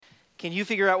Can you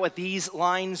figure out what these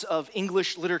lines of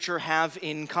English literature have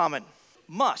in common?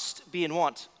 Must be in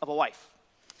want of a wife.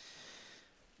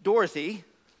 Dorothy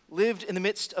lived in the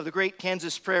midst of the great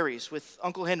Kansas prairies with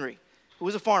Uncle Henry, who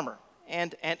was a farmer,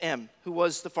 and Aunt Em, who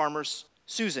was the farmer's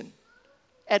Susan.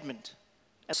 Edmund.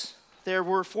 There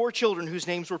were 4 children whose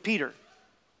names were Peter,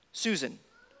 Susan,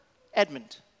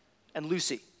 Edmund, and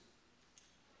Lucy.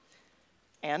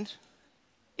 And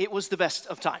it was the best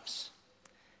of times.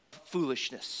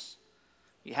 Foolishness.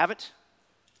 You have it?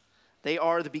 They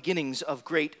are the beginnings of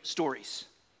great stories.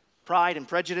 Pride and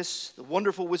Prejudice, The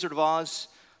Wonderful Wizard of Oz,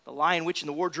 The Lion, Witch, and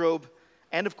the Wardrobe,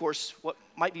 and of course, what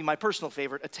might be my personal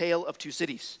favorite, A Tale of Two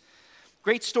Cities.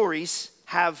 Great stories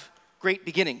have great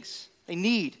beginnings. They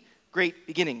need great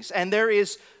beginnings. And there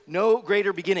is no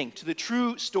greater beginning to the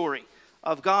true story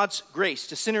of God's grace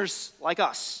to sinners like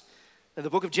us than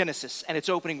the book of Genesis and its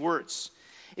opening words.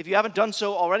 If you haven't done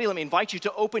so already, let me invite you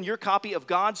to open your copy of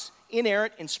God's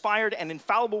inerrant, inspired, and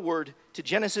infallible word to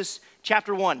Genesis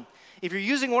chapter 1. If you're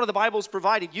using one of the Bibles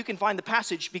provided, you can find the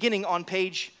passage beginning on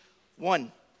page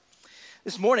 1.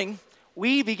 This morning,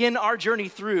 we begin our journey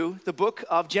through the book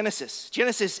of Genesis.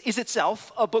 Genesis is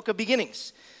itself a book of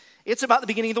beginnings. It's about the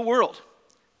beginning of the world,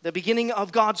 the beginning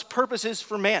of God's purposes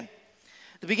for man,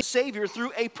 the beginning of Savior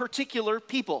through a particular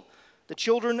people, the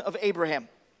children of Abraham.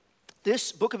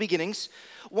 This book of beginnings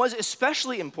was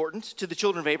especially important to the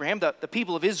children of Abraham, the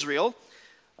people of Israel.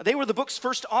 They were the book's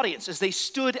first audience as they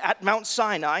stood at Mount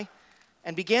Sinai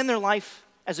and began their life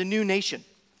as a new nation.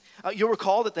 You'll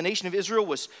recall that the nation of Israel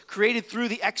was created through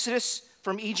the Exodus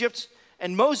from Egypt,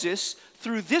 and Moses,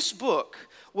 through this book,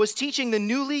 was teaching the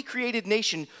newly created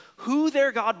nation who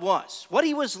their God was, what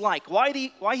he was like, why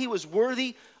he was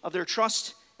worthy of their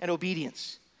trust and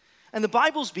obedience. And the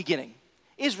Bible's beginning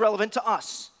is relevant to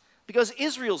us because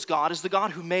Israel's God is the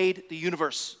God who made the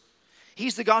universe.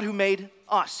 He's the God who made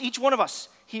us, each one of us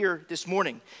here this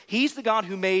morning. He's the God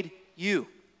who made you.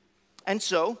 And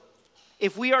so,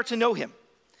 if we are to know him,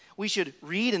 we should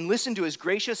read and listen to his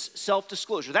gracious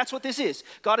self-disclosure. That's what this is.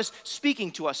 God is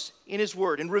speaking to us in his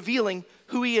word and revealing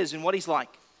who he is and what he's like.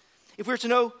 If we're to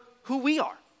know who we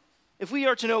are, if we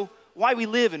are to know why we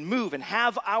live and move and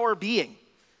have our being,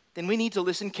 then we need to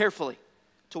listen carefully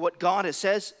to what God has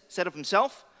said of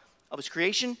himself, of his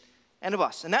creation, and of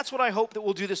us. And that's what I hope that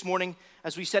we'll do this morning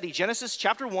as we study Genesis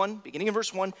chapter 1, beginning in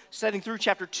verse 1, studying through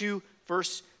chapter 2,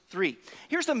 verse 3.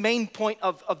 Here's the main point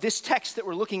of this text that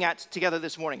we're looking at together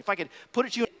this morning. If I could put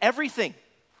it to you, everything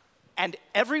and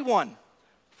everyone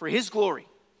for his glory.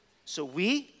 So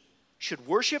we should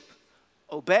worship,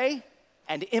 obey,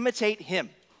 and imitate him.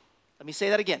 Let me say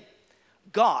that again.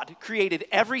 God created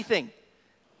everything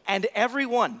and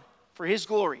everyone for his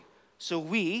glory. So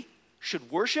we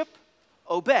should worship,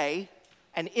 obey,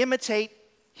 and imitate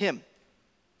him.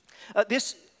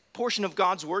 This portion of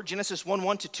God's word, Genesis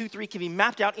 1:1 to 2:3, can be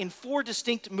mapped out in 4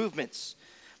 distinct movements.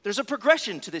 There's a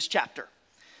progression to this chapter.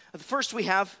 First, we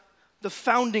have the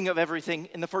founding of everything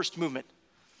in the first movement.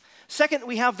 Second,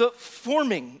 we have the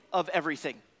forming of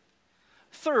everything.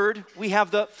 Third, we have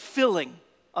the filling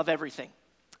of everything.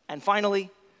 And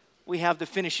finally, we have the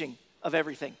finishing of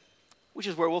everything, which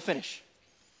is where we'll finish.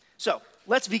 So,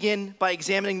 let's begin by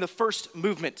examining the first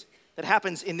movement that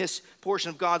happens in this portion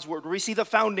of God's word, where we see the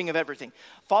founding of everything.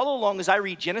 Follow along as I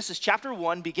read Genesis chapter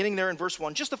 1, beginning there in verse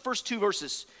 1, just the first 2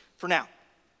 verses for now.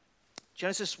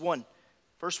 Genesis 1,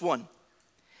 verse 1.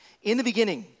 In the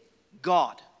beginning,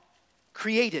 God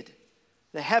created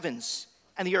the heavens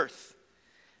and the earth.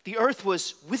 The earth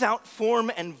was without form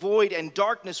and void, and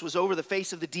darkness was over the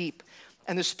face of the deep,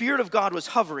 and the Spirit of God was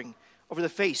hovering over the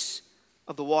face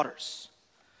of the waters.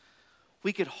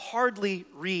 We could hardly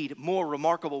read more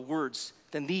remarkable words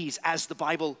than these as the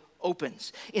Bible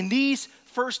opens. In these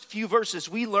first few verses,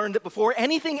 we learn that before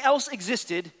anything else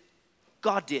existed,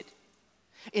 God did.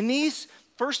 In these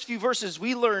first few verses,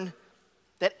 we learn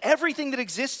that everything that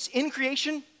exists in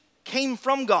creation came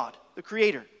from God, the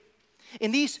Creator.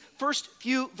 In these first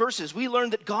few verses, we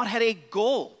learn that God had a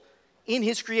goal in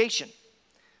his creation.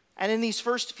 And in these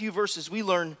first few verses, we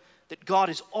learn that God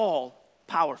is all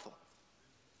powerful.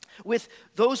 With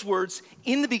those words,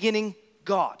 in the beginning,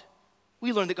 God,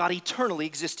 we learn that God eternally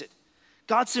existed.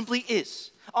 God simply is.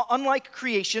 Unlike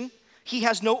creation, he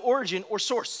has no origin or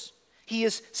source. He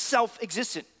is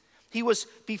self-existent. He was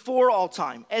before all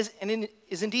time, is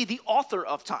indeed the author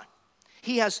of time.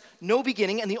 He has no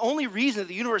beginning, and the only reason that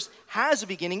the universe has a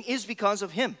beginning is because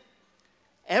of him.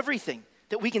 Everything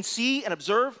that we can see and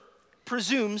observe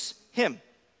presumes him.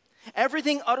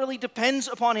 Everything utterly depends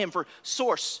upon him for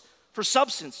source, for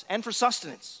substance, and for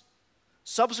sustenance.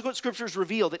 Subsequent scriptures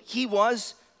reveal that he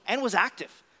was and was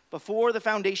active before the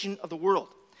foundation of the world.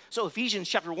 So Ephesians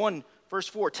chapter 1, verse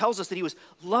 4 tells us that he was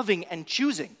loving and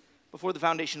choosing before the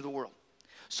foundation of the world.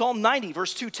 Psalm 90,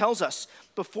 verse 2 tells us,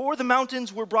 before the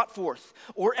mountains were brought forth,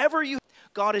 or ever you,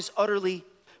 God is utterly,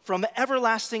 from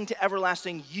everlasting to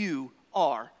everlasting, you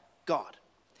are God.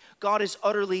 God is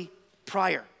utterly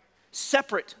prior,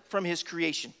 separate from his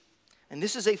creation. And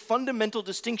this is a fundamental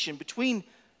distinction between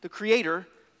the creator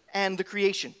and the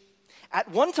creation.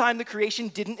 At one time, the creation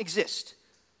didn't exist,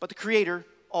 but the creator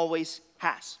always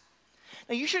has.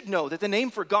 Now, you should know that the name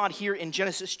for God here in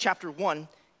Genesis chapter 1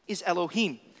 is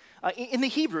Elohim. In the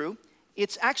Hebrew,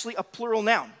 it's actually a plural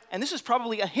noun, and this is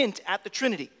probably a hint at the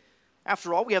Trinity.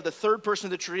 After all, we have the third person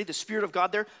of the Trinity, the Spirit of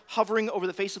God there, hovering over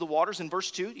the face of the waters in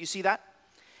verse 2. Do you see that?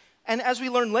 And as we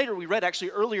learned later, we read actually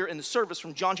earlier in the service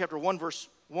from John chapter 1, verse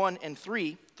 1 and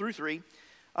 3 through 3,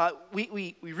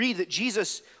 we read that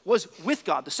Jesus was with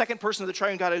God, the second person of the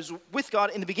triune God, was with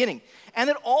God in the beginning, and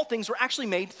that all things were actually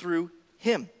made through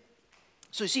him.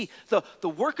 So you see, the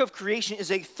work of creation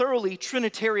is a thoroughly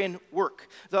Trinitarian work.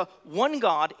 The one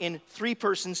God in three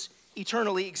persons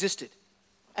eternally existed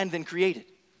and then created.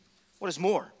 What is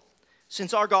more,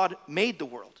 since our God made the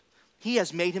world, he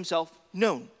has made himself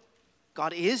known.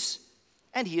 God is,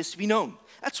 and he is to be known.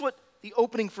 That's what the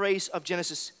opening phrase of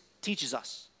Genesis teaches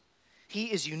us. He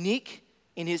is unique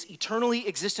in his eternally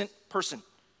existent person,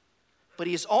 but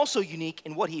he is also unique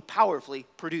in what he powerfully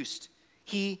produced.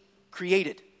 He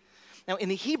created. Now, in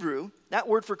the Hebrew, that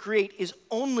word for create is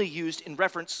only used in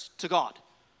reference to God.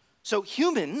 So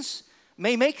humans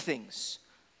may make things,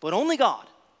 but only God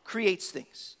creates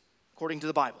things, according to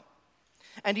the Bible.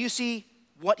 And do you see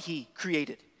what he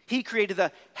created? He created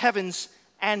the heavens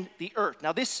and the earth.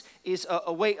 Now, this is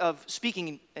a way of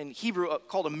speaking in Hebrew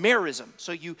called a merism.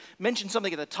 So you mention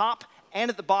something at the top and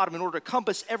at the bottom in order to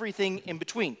compass everything in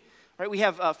between. Right? We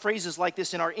have phrases like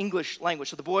this in our English language.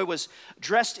 So the boy was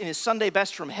dressed in his Sunday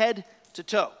best from head to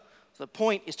toe. So the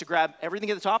point is to grab everything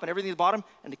at the top and everything at the bottom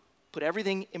and to put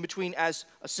everything in between as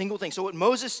a single thing. So what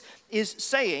Moses is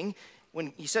saying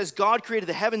when he says God created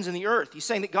the heavens and the earth, he's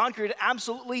saying that God created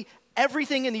absolutely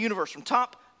everything in the universe from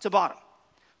top to bottom.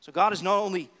 So God is not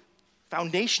only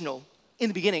foundational in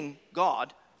the beginning,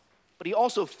 God, but he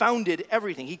also founded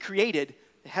everything. He created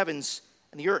the heavens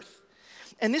and the earth.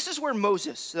 And this is where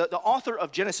Moses, the author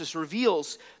of Genesis,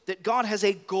 reveals that God has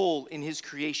a goal in his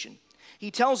creation.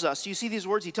 He tells us, you see these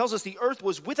words? He tells us the earth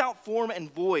was without form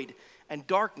and void, and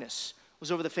darkness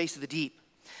was over the face of the deep.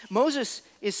 Moses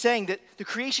is saying that the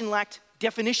creation lacked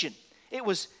definition. It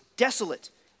was desolate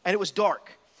and it was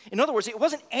dark. In other words, it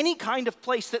wasn't any kind of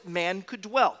place that man could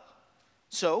dwell.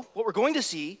 So what we're going to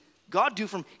see God do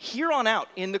from here on out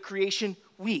in the creation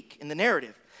week, in the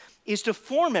narrative, is to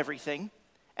form everything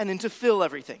and then to fill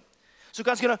everything. So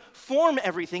God's going to form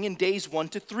everything in days 1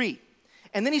 to 3.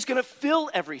 And then he's going to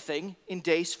fill everything in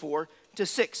days 4 to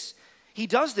 6. He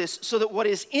does this so that what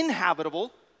is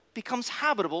inhabitable becomes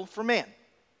habitable for man.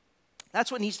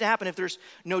 That's what needs to happen if there's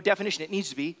no definition. It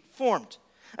needs to be formed.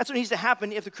 That's what needs to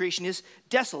happen if the creation is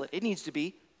desolate. It needs to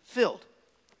be filled.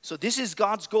 So this is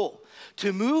God's goal,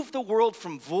 to move the world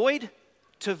from void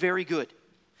to very good,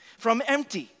 from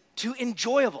empty to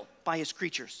enjoyable by his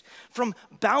creatures, from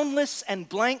boundless and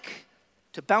blank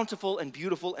to bountiful and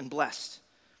beautiful and blessed.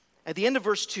 At the end of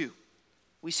verse 2,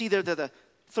 we see there that the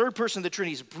third person of the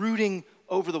Trinity is brooding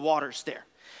over the waters there.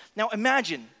 Now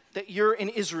imagine that you're an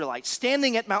Israelite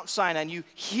standing at Mount Sinai and you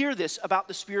hear this about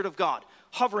the Spirit of God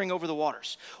hovering over the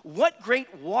waters. What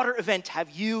great water event have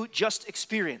you just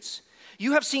experienced?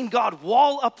 You have seen God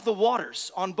wall up the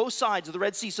waters on both sides of the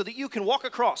Red Sea so that you can walk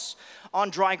across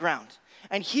on dry ground.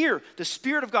 And here, the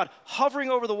Spirit of God hovering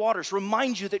over the waters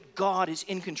reminds you that God is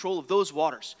in control of those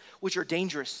waters, which are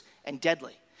dangerous and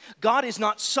deadly. God is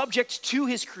not subject to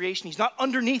his creation. He's not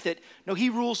underneath it. No, he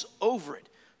rules over it.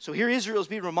 So here Israel is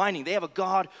being reminding they have a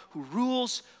God who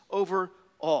rules over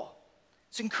all.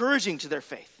 It's encouraging to their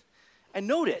faith. And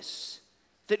notice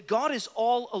that God is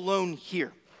all alone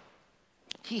here.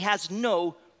 He has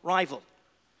no rival.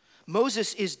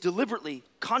 Moses is deliberately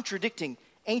contradicting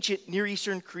ancient Near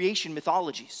Eastern creation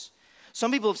mythologies.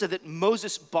 Some people have said that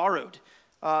Moses borrowed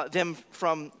them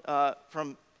from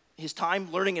his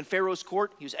time learning in Pharaoh's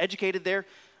court. He was educated there,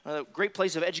 a great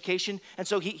place of education. And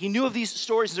so he knew of these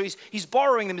stories, and so he's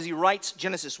borrowing them as he writes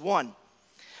Genesis 1.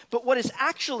 But what is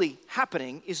actually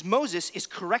happening is Moses is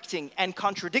correcting and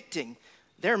contradicting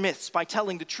their myths by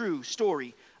telling the true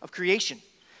story of creation.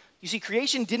 You see,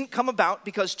 creation didn't come about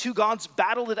because two gods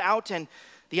battled it out and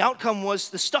the outcome was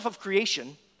the stuff of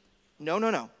creation.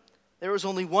 No. There was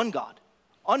only one God,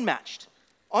 unmatched,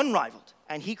 unrivaled,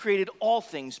 and he created all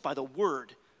things by the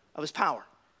word of his power.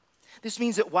 This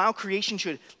means that while creation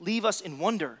should leave us in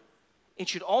wonder, it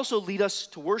should also lead us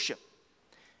to worship,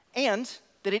 and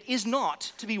that it is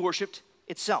not to be worshiped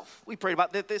itself. We prayed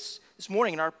about this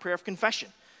morning in our prayer of confession.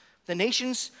 The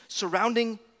nations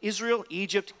surrounding Israel,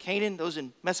 Egypt, Canaan, those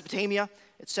in Mesopotamia,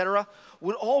 etc.,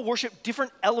 would all worship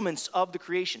different elements of the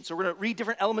creation. So we're going to read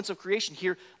different elements of creation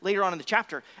here later on in the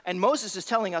chapter. And Moses is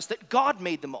telling us that God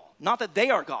made them all. Not that they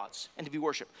are gods and to be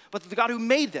worshiped, but that the God who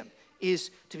made them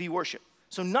is to be worshiped.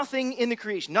 So nothing in the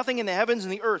creation, nothing in the heavens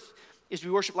and the earth is to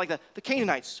be worshiped like the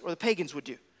Canaanites or the pagans would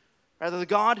do. Rather, the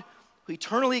God who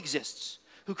eternally exists,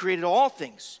 who created all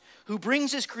things, who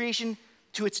brings his creation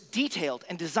to its detailed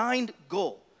and designed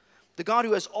goal. The God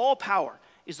who has all power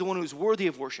is the one who is worthy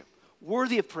of worship,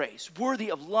 worthy of praise,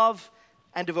 worthy of love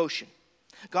and devotion.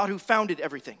 God who founded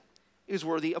everything is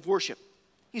worthy of worship.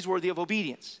 He's worthy of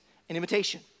obedience and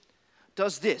imitation.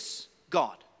 Does this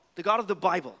God, the God of the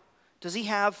Bible, does he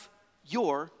have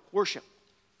your worship?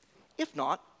 If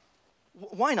not,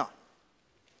 why not?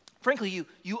 Frankly,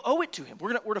 you owe it to him.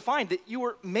 We're to find that you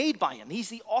were made by him. He's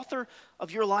the author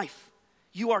of your life.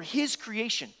 You are his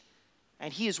creation,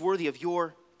 and he is worthy of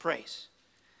your praise.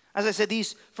 As I said,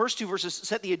 these first two verses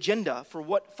set the agenda for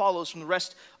what follows from the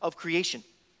rest of creation.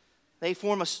 They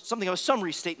form something of a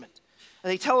summary statement.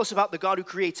 And they tell us about the God who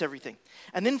creates everything.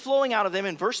 And then flowing out of them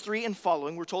in verse 3 and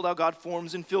following, we're told how God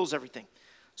forms and fills everything.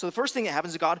 So the first thing that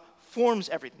happens is God forms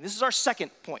everything. This is our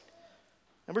second point.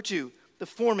 Number 2, the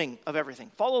forming of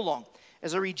everything. Follow along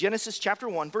as I read Genesis chapter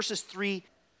 1, verses 3,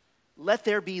 let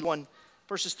there be 1,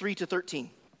 verses 3 to 13.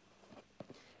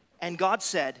 And God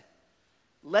said,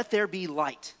 let there be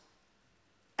light.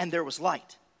 And there was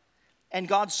light. And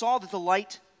God saw that the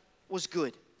light was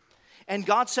good. And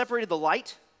God separated the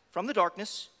light from the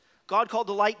darkness. God called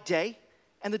the light day,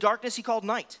 and the darkness he called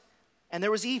night. And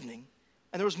there was evening,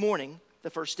 and there was morning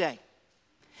the first day.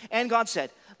 And God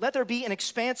said, let there be an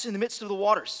expanse in the midst of the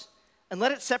waters, and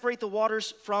let it separate the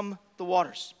waters from the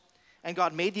waters. And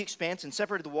God made the expanse and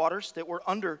separated the waters that were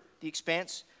under the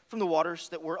expanse from the waters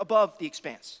that were above the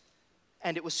expanse.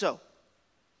 And it was so.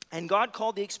 And God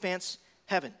called the expanse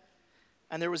heaven.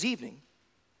 And there was evening,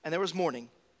 and there was morning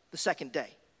the second day.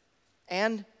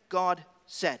 And God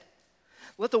said,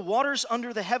 let the waters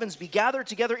under the heavens be gathered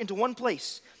together into one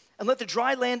place, and let the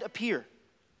dry land appear.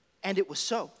 And it was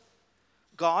so.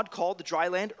 God called the dry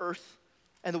land earth,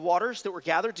 and the waters that were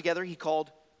gathered together he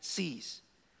called seas.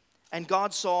 And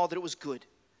God saw that it was good.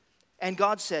 And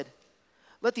God said,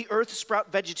 let the earth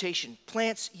sprout vegetation,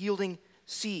 plants yielding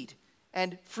seed,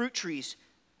 and fruit trees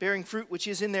bearing fruit which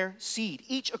is in their seed,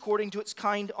 each according to its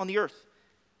kind on the earth.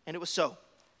 And it was so.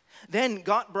 Then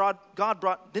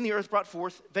the earth brought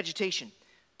forth vegetation,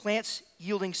 plants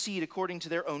yielding seed according to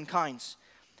their own kinds,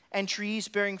 and trees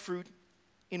bearing fruit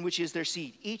in which is their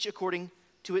seed, each according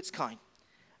to its kind.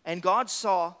 And God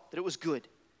saw that it was good.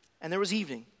 And there was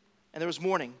evening, and there was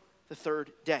morning the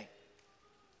third day.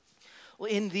 Well,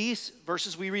 in these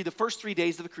verses, we read the first 3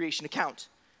 days of the creation account.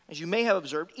 As you may have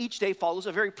observed, each day follows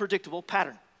a very predictable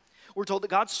pattern. We're told that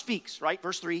God speaks, right?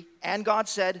 Verse 3, and God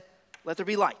said, let there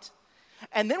be light.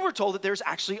 And then we're told that there's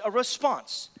actually a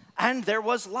response, and there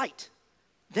was light.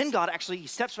 Then God he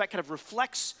steps back, kind of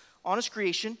reflects on his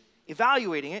creation,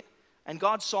 evaluating it, and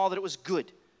God saw that it was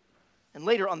good. And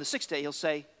later on the sixth day, he'll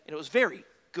say, and it was very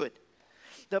good.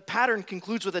 The pattern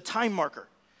concludes with a time marker.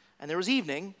 And there was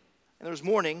evening, and there was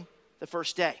morning the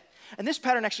first day. And this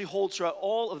pattern actually holds throughout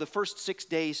all of the first 6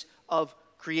 days of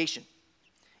creation.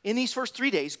 In these first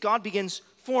 3 days, God begins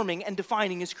forming and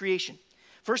defining his creation.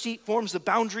 First, he forms the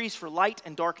boundaries for light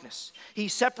and darkness. He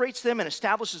separates them and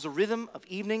establishes a rhythm of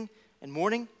evening and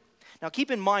morning. Now, keep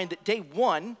in mind that day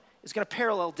 1 is going to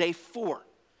parallel day 4.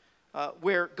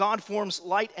 Where God forms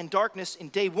light and darkness in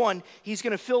day 1, he's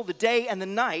going to fill the day and the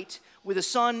night with the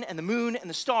sun and the moon and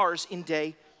the stars in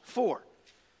day 4.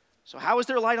 So how is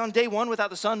there light on day 1 without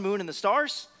the sun, moon, and the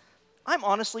stars? I'm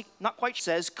honestly not quite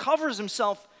sure. Says, covers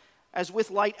himself as with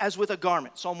light, as with a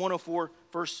garment. Psalm 104,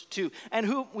 verse 2. And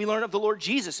who we learn of the Lord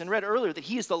Jesus and read earlier that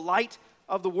he is the light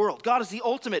of the world. God is the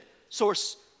ultimate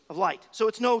source of light. So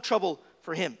it's no trouble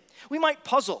for him. We might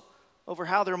puzzle over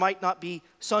how there might not be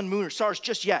sun, moon, or stars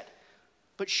just yet.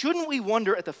 But shouldn't we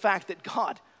wonder at the fact that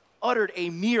God uttered a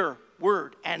mere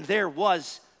word and there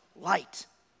was light?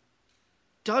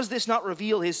 Does this not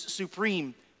reveal his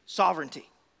supreme sovereignty?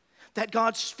 That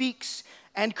God speaks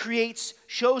and creates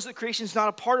shows that creation is not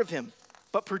a part of him,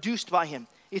 but produced by him.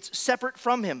 It's separate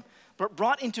from him, but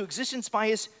brought into existence by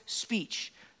his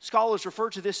speech. Scholars refer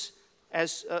to this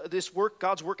as this work,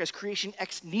 God's work, as creation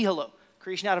ex nihilo,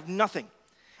 creation out of nothing.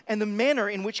 And the manner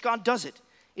in which God does it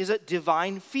is a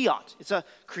divine fiat. It's a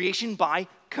creation by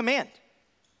command.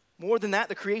 More than that,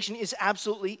 the creation is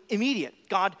absolutely immediate.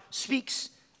 God speaks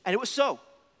And it was so,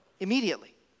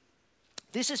 immediately.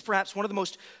 This is perhaps one of the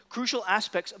most crucial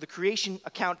aspects of the creation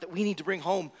account that we need to bring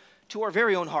home to our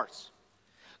very own hearts.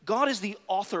 God is the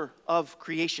author of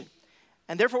creation,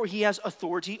 and therefore he has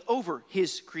authority over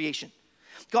his creation.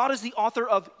 God is the author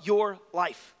of your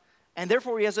life, and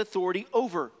therefore he has authority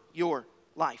over your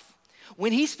life.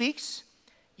 When he speaks,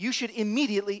 you should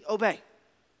immediately obey.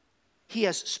 He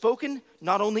has spoken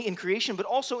not only in creation, but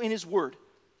also in his word,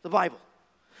 the Bible.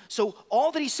 So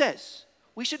all that he says,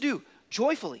 we should do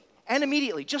joyfully and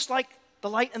immediately, just like the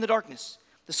light and the darkness,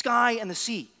 the sky and the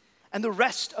sea, and the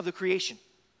rest of the creation.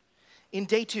 In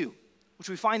day 2, which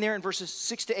we find there in verses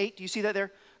 6 to 8, do you see that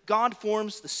there? God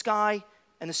forms the sky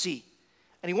and the sea.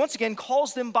 And he once again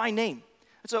calls them by name.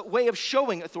 It's a way of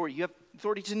showing authority. You have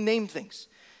authority to name things.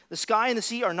 The sky and the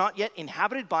sea are not yet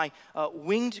inhabited by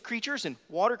winged creatures and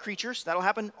water creatures. That'll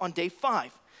happen on day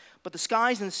 5. But the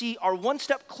skies and the sea are one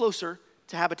step closer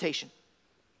to habitation.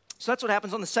 So that's what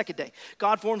happens on the second day.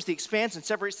 God forms the expanse and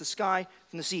separates the sky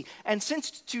from the sea. And since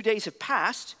 2 days have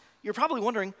passed, you're probably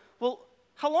wondering, well,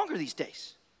 how long are these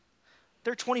days?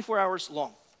 They're 24 hours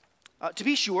long. To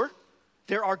be sure,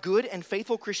 there are good and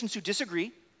faithful Christians who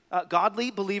disagree.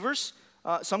 Godly believers,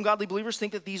 some godly believers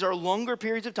think that these are longer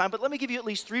periods of time, but let me give you at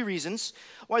least 3 reasons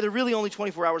why they're really only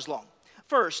 24 hours long.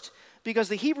 First, because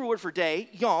the Hebrew word for day,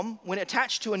 yom, when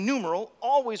attached to a numeral,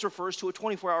 always refers to a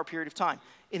 24-hour period of time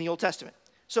in the Old Testament.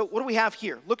 So what do we have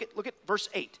here? Look at verse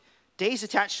 8. Days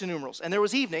attached to numerals. And there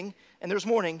was evening, and there was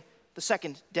morning, the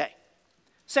second day.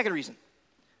 Second reason,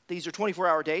 these are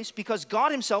 24-hour days, because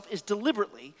God himself is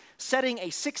deliberately setting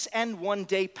a 6 and 1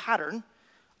 day pattern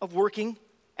of working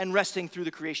and resting through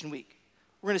the creation week.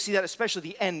 We're going to see that especially at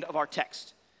the end of our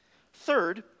text.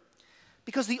 Third,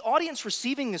 because the audience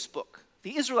receiving this book,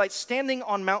 the Israelites standing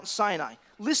on Mount Sinai,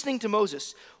 listening to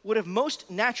Moses, would have most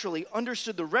naturally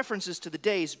understood the references to the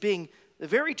days being the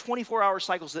very 24-hour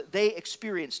cycles that they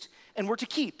experienced and were to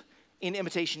keep in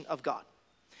imitation of God.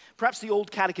 Perhaps the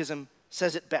old catechism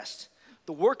says it best.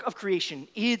 The work of creation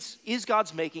is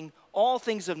God's making, all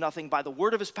things of nothing by the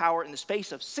word of his power in the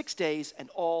space of 6 days, and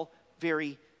all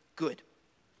very good.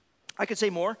 I could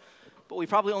say more, but we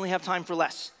probably only have time for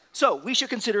less. So we should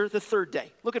consider the third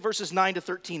day. Look at verses 9 to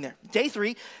 13 there. Day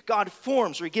 3, God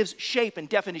forms, or he gives shape and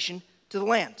definition to the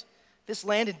land. This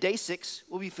land in day 6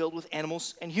 will be filled with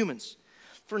animals and humans.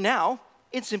 For now,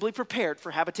 it's simply prepared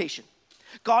for habitation.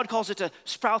 God calls it to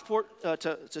sprout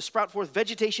forth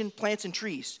vegetation, plants, and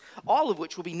trees, all of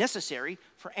which will be necessary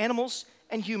for animals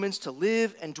and humans to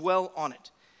live and dwell on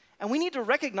it. And we need to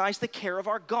recognize the care of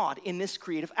our God in this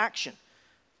creative action.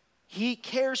 He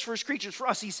cares for his creatures, for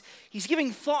us. He's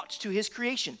giving thought to his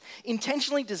creation,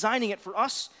 intentionally designing it for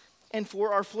us and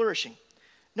for our flourishing.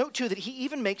 Note, too, that he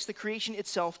even makes the creation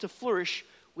itself to flourish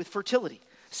with fertility,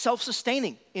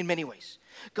 self-sustaining in many ways.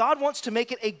 God wants to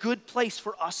make it a good place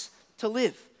for us to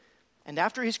live. And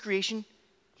after his creation,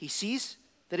 he sees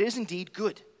that it is indeed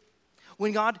good.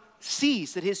 When God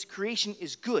sees that his creation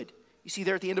is good, you see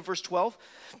there at the end of verse 12,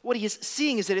 what he is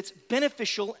seeing is that it's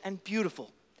beneficial and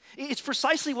beautiful. It's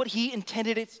precisely what he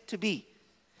intended it to be.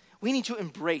 We need to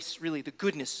embrace, really, the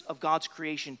goodness of God's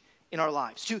creation in our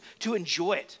lives, to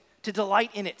enjoy it, to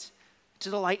delight in it, to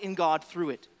delight in God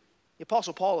through it. The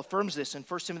Apostle Paul affirms this in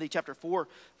 1 Timothy chapter 4,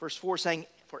 verse 4, saying,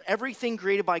 "For everything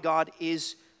created by God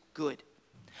is good."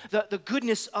 The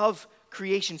goodness of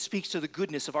creation speaks to the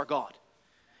goodness of our God.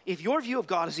 If your view of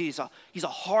God is he's a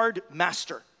hard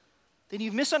master, then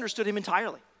you've misunderstood him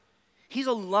entirely. He's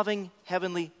a loving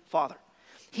heavenly Father.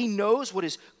 He knows what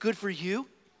is good for you,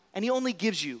 and he only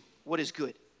gives you what is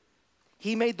good.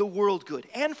 He made the world good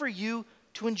and for you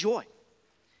to enjoy.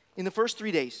 In the first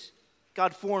 3 days,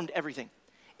 God formed everything.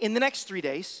 In the next 3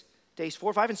 days, days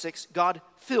 4, 5, and 6, God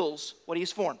fills what he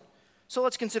has formed. So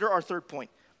let's consider our third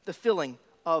point, the filling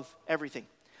of everything.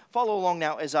 Follow along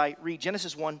now as I read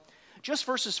Genesis 1, just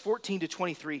verses 14 to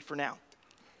 23 for now.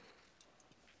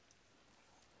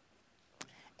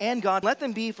 And God, let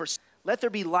there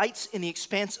be lights in the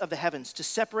expanse of the heavens to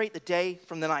separate the day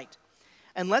from the night.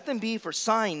 And let them be for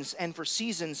signs and for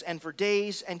seasons and for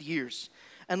days and years.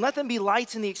 And let them be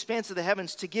lights in the expanse of the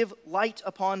heavens to give light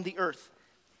upon the earth.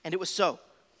 And it was so.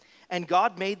 And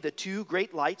God made the 2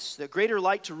 great lights, the greater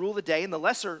light to rule the day and the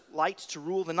lesser light to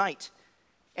rule the night,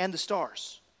 and the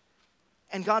stars.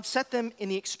 And God set them in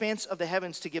the expanse of the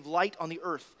heavens to give light on the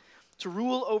earth, to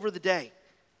rule over the day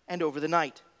and over the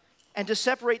night, and to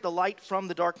separate the light from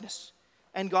the darkness.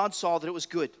 And God saw that it was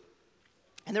good.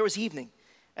 And there was evening,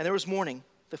 and there was morning,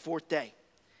 the 4th day.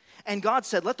 And God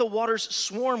said, let the waters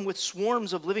swarm with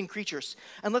swarms of living creatures,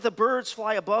 and let the birds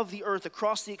fly above the earth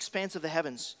across the expanse of the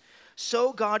heavens.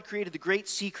 So God created the great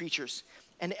sea creatures,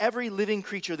 and every living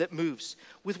creature that moves,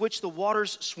 with which the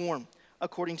waters swarm,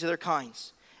 according to their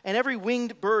kinds, and every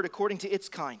winged bird according to its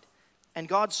kind. And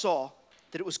God saw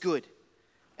that it was good.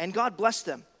 And God blessed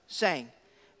them, saying,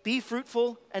 be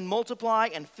fruitful and multiply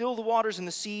and fill the waters in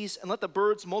the seas, and let the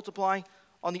birds multiply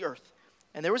on the earth.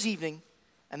 And there was evening,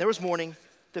 and there was morning,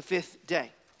 the fifth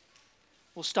day.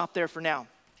 We'll stop there for now.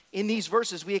 In these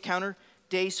verses, we encounter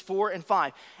days 4 and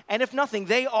 5. And if nothing,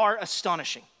 they are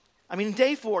astonishing. I mean, in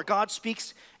day 4, God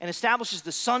speaks and establishes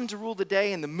the sun to rule the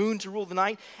day and the moon to rule the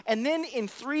night. And then in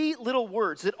 3 little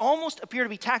words that almost appear to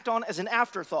be tacked on as an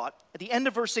afterthought, at the end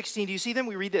of verse 16, do you see them?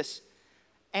 We read this,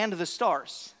 and the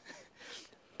stars.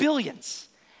 Billions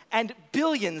and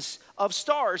billions of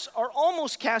stars are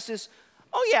almost cast as,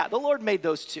 oh yeah, the Lord made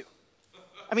those too.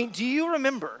 I mean, do you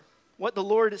remember what the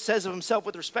Lord says of himself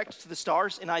with respect to the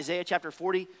stars in Isaiah chapter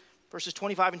 40, verses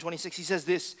 25 and 26? He says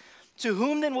this, to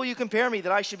whom then will you compare me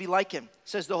that I should be like him,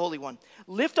 says the Holy One.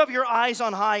 Lift up your eyes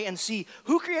on high and see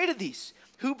who created these,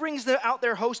 who brings out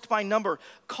their host by number,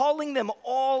 calling them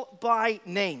all by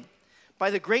name, by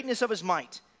the greatness of his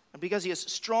might, and because he is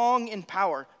strong in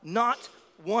power, not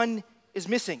one is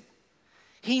missing.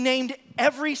 He named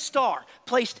every star,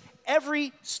 placed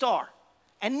every star,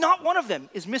 and not one of them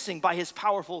is missing by his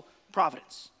powerful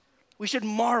providence. We should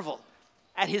marvel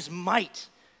at his might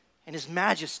and his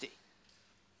majesty.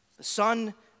 The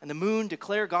sun and the moon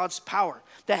declare God's power.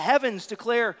 The heavens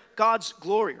declare God's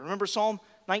glory. Remember Psalm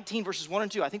 19, verses 1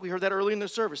 and 2. I think we heard that earlier in the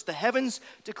service. The heavens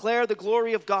declare the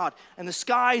glory of God, and the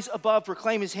skies above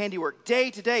proclaim his handiwork. Day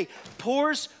to day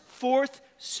pours forth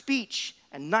speech,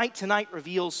 and night to night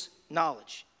reveals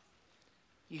knowledge.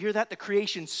 You hear that? The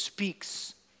creation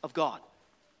speaks of God.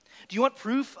 Do you want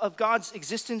proof of God's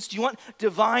existence? Do you want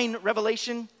divine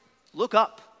revelation? Look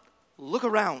up. Look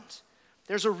around.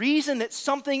 There's a reason that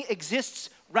something exists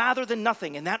rather than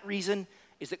nothing, and that reason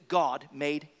is that God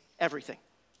made everything.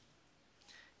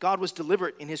 God was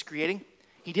deliberate in his creating.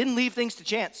 He didn't leave things to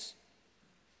chance.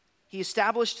 He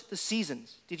established the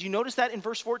seasons. Did you notice that in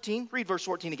verse 14? Read verse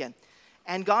 14 again.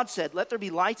 And God said, let there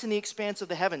be lights in the expanse of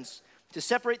the heavens to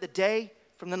separate the day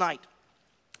from the night,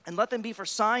 and let them be for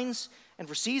signs and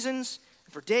for seasons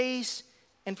and for days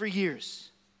and for years.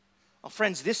 Well,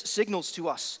 friends, this signals to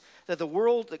us that the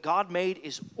world that God made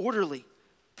is orderly,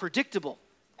 predictable,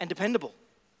 and dependable.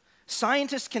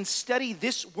 Scientists can study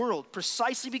this world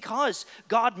precisely because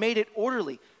God made it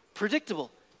orderly,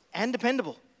 predictable, and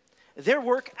dependable. Their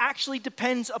work actually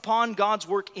depends upon God's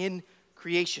work in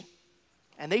creation,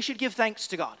 and they should give thanks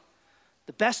to God.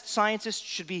 The best scientists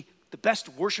should be the best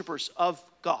worshipers of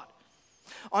God.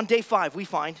 On day 5, we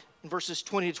find in verses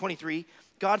 20 to 23,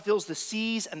 God fills the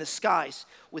seas and the skies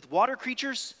with water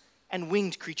creatures and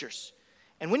winged creatures.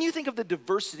 And when you think of the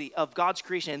diversity of God's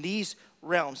creation in these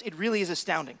realms, it really is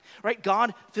astounding, right?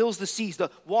 God fills the seas, the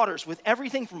waters, with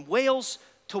everything from whales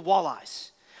to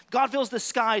walleyes. God fills the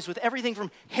skies with everything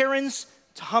from herons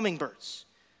to hummingbirds.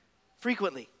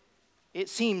 Frequently, it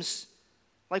seems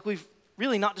like we've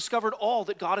really not discovered all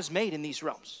that God has made in these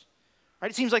realms, right?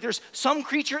 It seems like there's some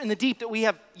creature in the deep that we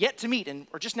have yet to meet and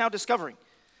are just now discovering,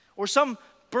 or some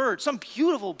bird, some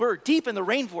beautiful bird deep in the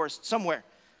rainforest somewhere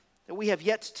that we have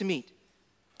yet to meet.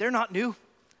 They're not new.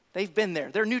 They've been there.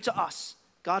 They're new to us.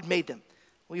 God made them.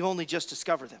 We've only just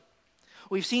discovered them.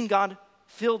 We've seen God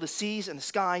fill the seas and the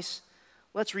skies.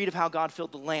 Let's read of how God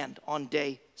filled the land on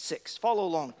day 6. Follow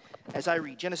along as I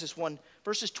read Genesis 1,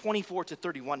 verses 24 to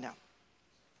 31 now.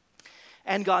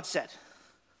 And God said,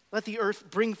 let the earth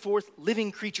bring forth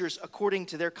living creatures according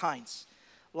to their kinds,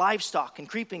 livestock and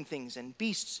creeping things and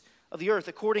beasts of the earth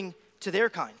according to their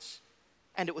kinds.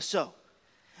 And it was so.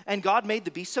 And God made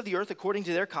the beasts of the earth according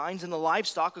to their kinds, and the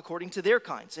livestock according to their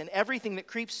kinds, and everything that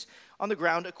creeps on the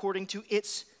ground according to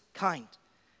its kind.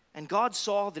 And God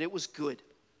saw that it was good.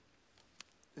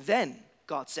 Then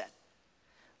God said,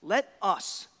 let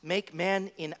us make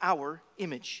man in our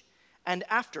image, and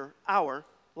after our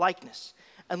likeness,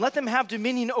 and let them have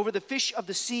dominion over the fish of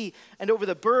the sea, and over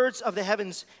the birds of the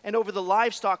heavens, and over the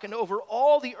livestock, and over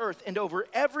all the earth, and over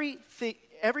every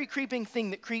creeping thing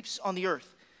that creeps on the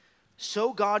earth.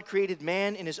 So God created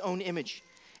man in his own image.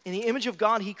 In the image of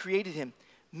God he created him.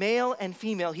 Male and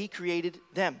female he created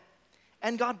them.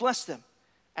 And God blessed them.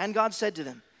 And God said to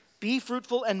them, be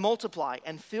fruitful and multiply,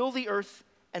 and fill the earth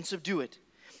and subdue it,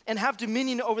 and have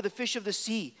dominion over the fish of the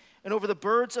sea, and over the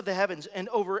birds of the heavens, and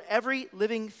over every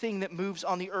living thing that moves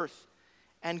on the earth.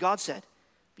 And God said,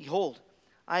 behold,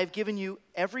 I have given you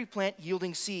every plant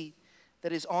yielding seed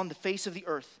that is on the face of the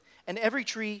earth, and every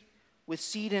tree with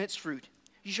seed in its fruit.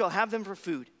 You shall have them for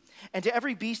food. and to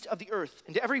every beast of the earth,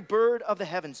 and to every bird of the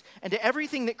heavens, and to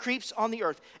everything that creeps on the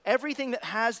earth, everything that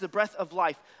has the breath of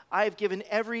life, I have given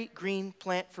every green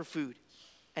plant for food.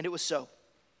 And it was so.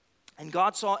 And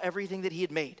God saw everything that he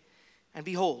had made, and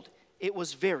behold, it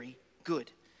was very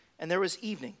good. And there was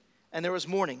evening, and there was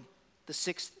morning, the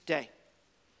sixth day.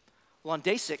 Well, on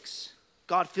day 6,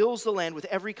 God fills the land with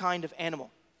every kind of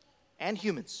animal and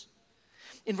humans.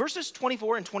 In verses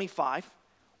 24 and 25,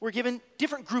 we're given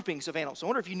different groupings of animals. I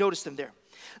wonder if you noticed them there.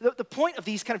 The point of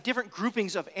these kind of different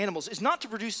groupings of animals is not to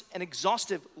produce an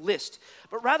exhaustive list,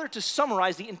 but rather to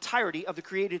summarize the entirety of the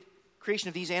creation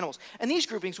of these animals. And these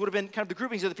groupings would have been kind of the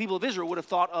groupings that the people of Israel would have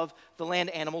thought of the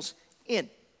land animals in.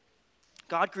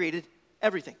 God created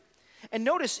everything. And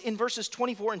notice in verses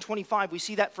 24 and 25, we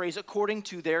see that phrase, according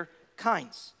to their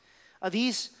kinds.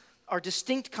 These are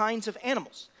distinct kinds of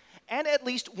animals. And at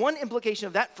least one implication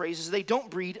of that phrase is they don't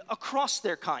breed across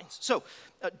their kinds. So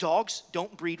dogs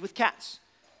don't breed with cats.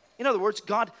 In other words,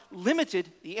 God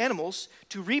limited the animals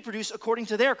to reproduce according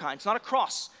to their kinds, not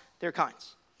across their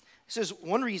kinds. This is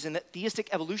one reason that theistic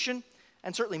evolution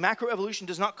and certainly macroevolution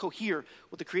does not cohere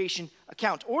with the creation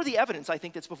account or the evidence, I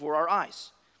think, that's before our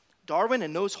eyes. Darwin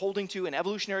and those holding to an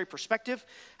evolutionary perspective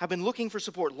have been looking for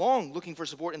support, long looking for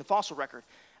support in the fossil record.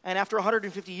 And after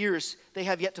 150 years, they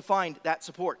have yet to find that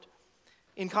support.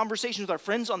 In conversations with our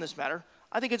friends on this matter,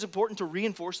 I think it's important to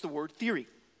reinforce the word theory.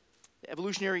 The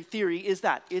evolutionary theory is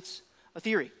that. It's a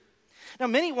theory. Now,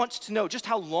 many want to know just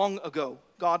how long ago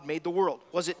God made the world.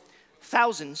 Was it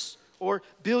thousands or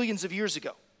billions of years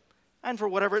ago? And for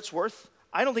whatever it's worth,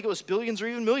 I don't think it was billions or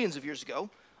even millions of years ago.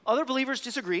 Other believers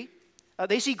disagree.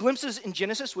 They see glimpses in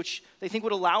Genesis, which they think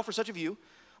would allow for such a view.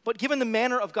 But given the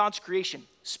manner of God's creation,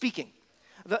 speaking,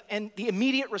 and the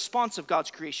immediate response of God's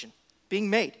creation,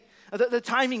 being made, the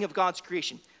timing of God's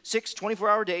creation, 6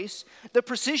 24-hour days, the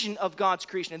precision of God's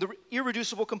creation, and the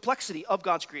irreducible complexity of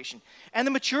God's creation, and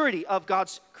the maturity of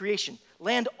God's creation,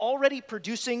 land already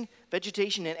producing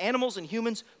vegetation and animals and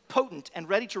humans potent and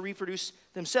ready to reproduce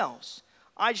themselves.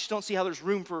 I just don't see how there's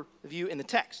room for the view in the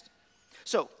text.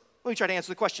 So let me try to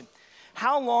answer the question.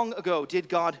 How long ago did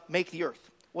God make the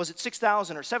earth? Was it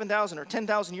 6,000 or 7,000 or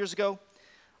 10,000 years ago?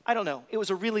 I don't know. It was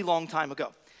a really long time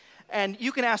ago. And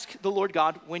you can ask the Lord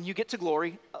God when you get to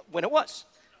glory when it was.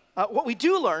 What we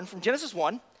do learn from Genesis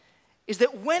 1 is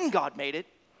that when God made it,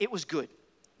 it was good,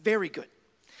 very good.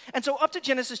 And so up to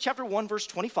Genesis chapter 1, verse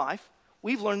 25,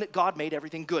 we've learned that God made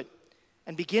everything good.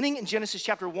 And beginning in Genesis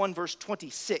chapter 1, verse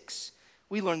 26,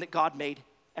 we learn that God made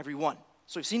everyone.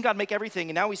 So we've seen God make everything,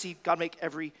 and now we see God make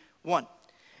every one.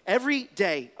 Every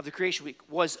day of the creation week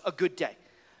was a good day,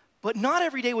 but not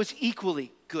every day was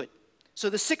equally good. So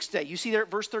the sixth day, you see there,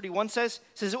 verse 31 says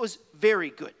it was very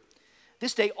good.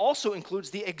 This day also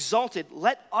includes the exalted,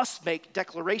 let us make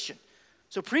declaration.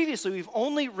 So previously we've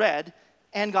only read,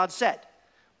 and God said.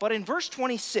 But in verse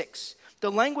 26,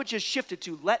 the language has shifted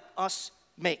to let us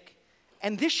make.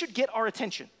 And this should get our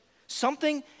attention.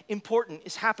 Something important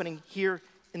is happening here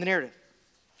in the narrative.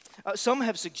 Some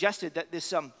have suggested that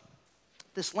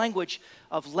this language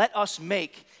of let us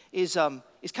make is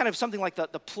kind of something like the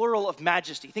plural of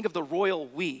majesty. Think of the royal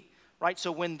we, right?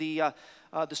 So when the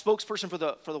spokesperson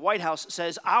for the White House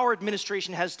says, our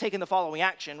administration has taken the following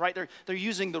action, right? They're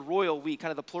using the royal we,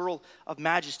 kind of the plural of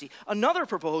majesty. Another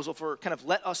proposal for kind of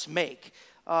let us make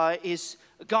is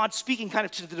God speaking kind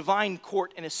of to the divine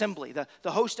court and assembly,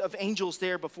 the host of angels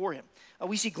there before him.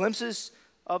 We see glimpses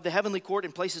of the heavenly court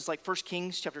in places like 1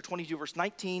 Kings chapter 22, verse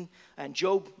 19, and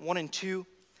Job 1 and 2.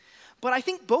 But I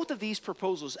think both of these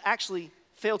proposals actually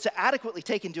fail to adequately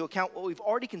take into account what we've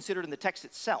already considered in the text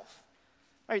itself.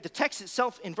 All right, the text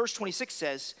itself in verse 26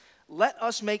 says, let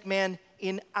us make man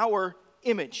in our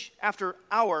image, after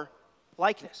our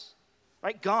likeness.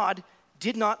 Right? God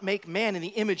did not make man in the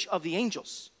image of the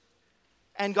angels.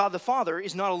 And God the Father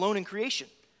is not alone in creation.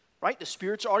 Right? The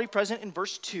Spirit's already present in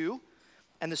verse 2.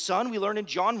 And the Son, we learned in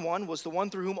John 1, was the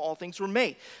one through whom all things were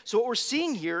made. So what we're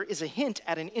seeing here is a hint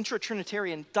at an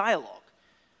intra-Trinitarian dialogue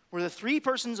where the three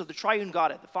persons of the triune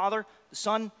Godhead, the Father, the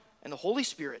Son, and the Holy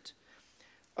Spirit,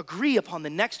 agree upon the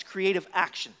next creative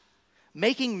action,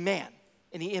 making man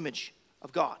in the image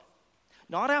of God.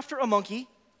 Not after a monkey,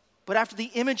 but after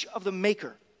the image of the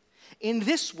Maker. In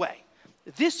this way,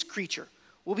 this creature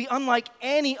will be unlike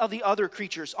any of the other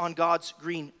creatures on God's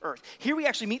green earth. Here we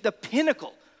actually meet the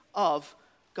pinnacle of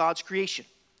God's creation,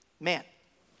 man.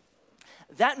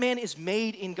 That man is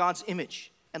made in God's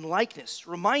image and likeness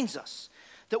reminds us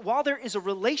that while there is a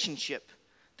relationship,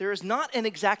 there is not an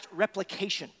exact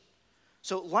replication.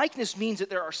 So likeness means that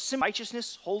there are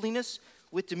righteousness, holiness,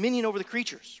 with dominion over the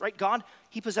creatures, right? God,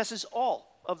 he possesses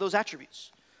all of those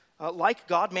attributes. Like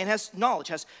God, man has knowledge,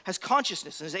 has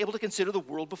consciousness, and is able to consider the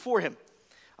world before him.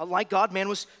 Like God, man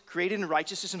was created in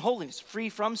righteousness and holiness, free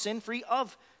from sin, free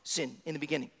of sin in the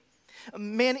beginning.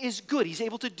 Man is good. He's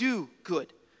able to do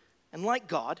good. And like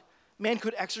God, man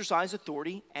could exercise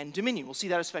authority and dominion. We'll see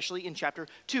that especially in chapter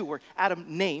 2, where Adam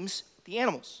names the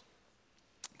animals.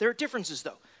 There are differences,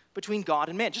 though, between God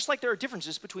and man, just like there are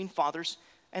differences between fathers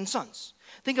and sons.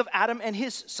 Think of Adam and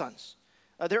his sons.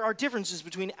 There are differences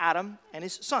between Adam and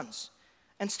his sons.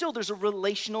 And still, there's a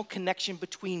relational connection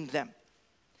between them.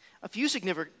 A few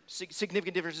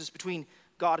significant differences between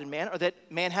God and man are that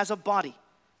man has a body,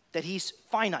 that he's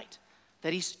finite,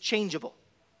 that he's changeable.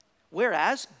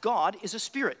 Whereas God is a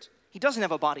spirit. He doesn't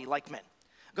have a body like men.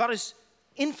 God is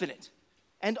infinite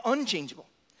and unchangeable.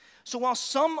 So while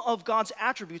some of God's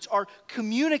attributes are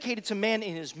communicated to man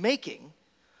in his making,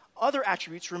 other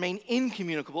attributes remain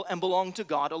incommunicable and belong to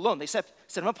God alone. They set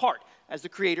him apart as the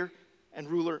creator and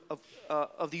ruler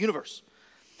of the universe.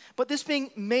 But this being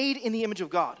made in the image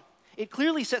of God, it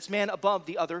clearly sets man above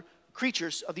the other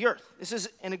creatures of the earth. This is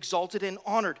an exalted and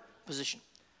honored position.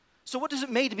 So what does it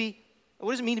mean to be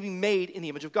made in the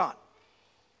image of God?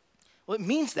 Well, it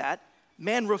means that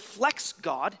man reflects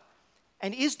God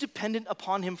and is dependent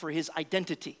upon him for his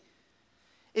identity.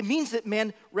 It means that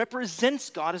man represents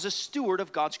God as a steward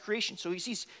of God's creation. So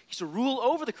he's to rule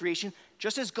over the creation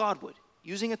just as God would,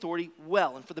 using authority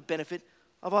well and for the benefit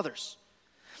of others.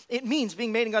 It means,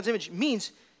 being made in God's image,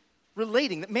 means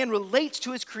that man relates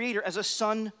to his creator as a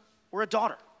son or a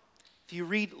daughter. If you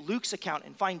read Luke's account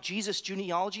and find Jesus'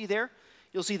 genealogy there,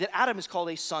 you'll see that Adam is called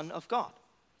a son of God.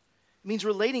 It means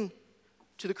relating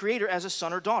to the creator as a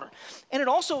son or daughter. And it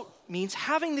also means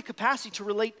having the capacity to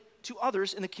relate to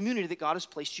others in the community that God has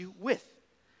placed you with.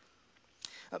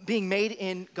 Being made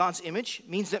in God's image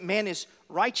means that man is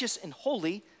righteous and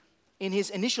holy in his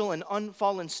initial and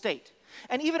unfallen state.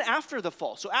 And even after the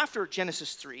fall, so after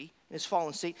Genesis 3, in his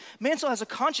fallen state, man still has a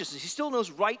consciousness. He still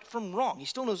knows right from wrong. He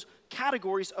still knows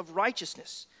categories of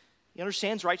righteousness. He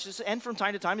understands righteousness and from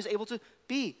time to time is able to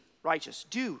be righteous,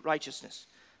 do righteousness,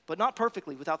 but not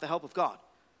perfectly without the help of God.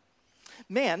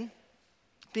 Man,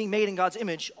 being made in God's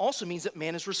image, also means that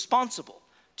man is responsible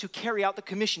to carry out the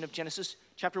commission of Genesis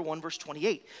chapter 1, verse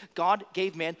 28. God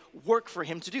gave man work for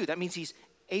him to do. That means he's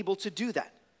able to do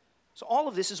that. So all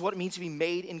of this is what it means to be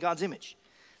made in God's image.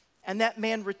 And that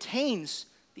man retains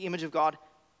the image of God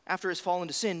after his fall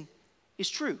into sin is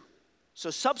true. So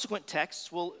subsequent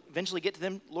texts, we'll eventually get to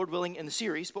them, Lord willing, in the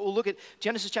series, but we'll look at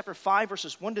Genesis chapter 5,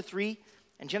 verses 1 to 3,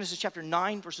 and Genesis chapter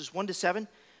 9, verses 1 to 7.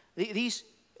 These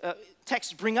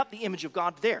texts bring up the image of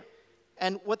God there.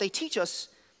 And what they teach us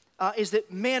is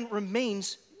that man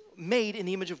remains made in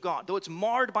the image of God. Though it's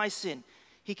marred by sin,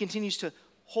 he continues to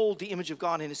hold the image of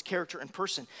God in his character and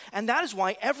person. And that is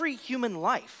why every human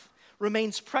life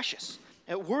remains precious,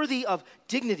 worthy of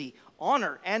dignity,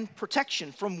 honor, and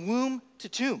protection from womb to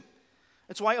tomb.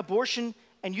 That's why abortion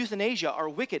and euthanasia are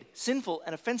wicked, sinful,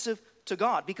 and offensive to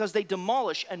God, because they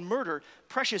demolish and murder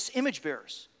precious image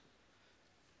bearers.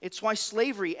 It's why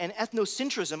slavery and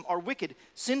ethnocentrism are wicked,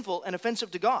 sinful, and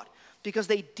offensive to God, because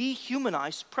they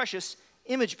dehumanize precious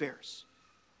image bearers.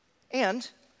 And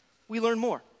we learn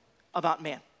more about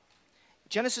man.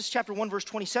 Genesis chapter 1, verse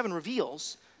 27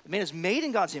 reveals that man is made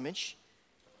in God's image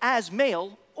as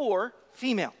male or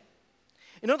female.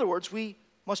 In other words, we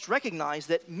must recognize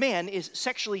that man is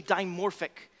sexually dimorphic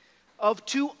of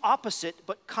two opposite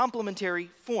but complementary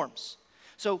forms.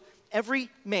 So every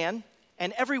man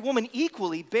and every woman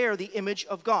equally bear the image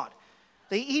of God.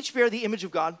 They each bear the image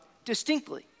of God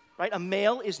distinctly, right? A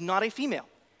male is not a female,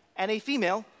 and a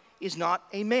female is not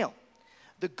a male.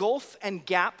 The gulf and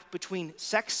gap between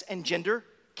sex and gender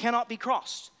cannot be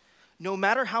crossed, no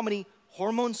matter how many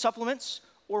hormone supplements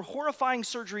or horrifying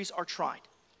surgeries are tried.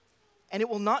 And it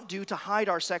will not do to hide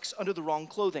our sex under the wrong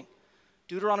clothing.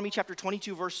 Deuteronomy chapter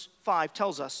 22, verse 5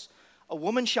 tells us, "A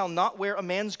woman shall not wear a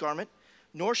man's garment,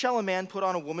 nor shall a man put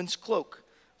on a woman's cloak.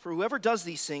 For whoever does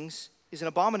these things is an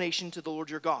abomination to the Lord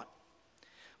your God."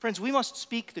 Friends, we must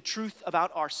speak the truth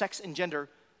about our sex and gender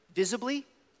visibly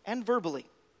and verbally.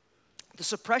 The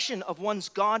suppression of one's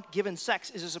God-given sex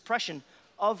is a suppression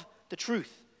of the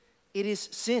truth. It is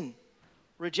sin,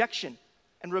 rejection,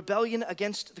 and rebellion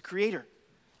against the Creator,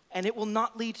 and it will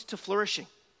not lead to flourishing.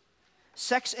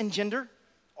 Sex and gender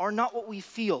are not what we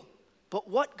feel, but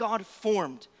what God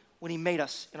formed when He made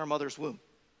us in our mother's womb.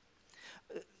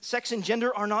 Sex and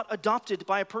gender are not adopted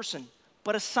by a person,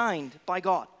 but assigned by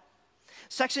God.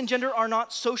 Sex and gender are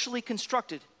not socially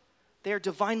constructed. They are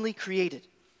divinely created.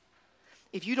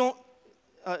 If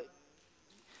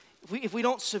we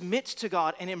don't submit to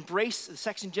God and embrace the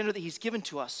sex and gender that He's given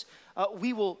to us,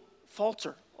 we will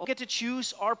falter get to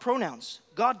choose our pronouns.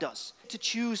 God does. To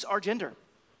choose our gender.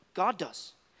 God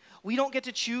does. We don't get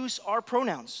to choose our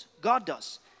pronouns. God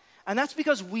does. And that's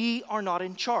because we are not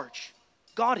in charge.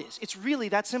 God is. It's really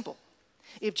that simple.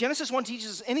 If Genesis 1 teaches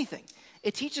us anything,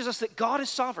 it teaches us that God is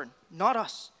sovereign, not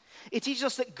us. It teaches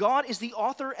us that God is the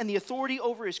author and the authority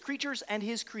over his creatures and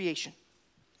his creation.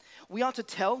 We ought to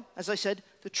tell, as I said,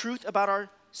 the truth about our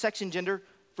sex and gender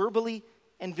verbally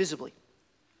and visibly.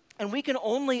 And we can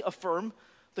only affirm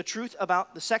the truth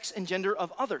about the sex and gender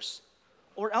of others,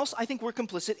 or else I think we're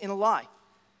complicit in a lie.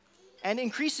 And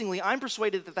increasingly, I'm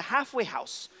persuaded that the halfway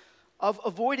house of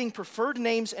avoiding preferred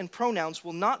names and pronouns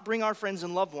will not bring our friends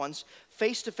and loved ones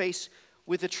face to face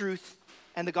with the truth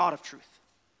and the God of truth.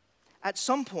 At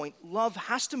some point, love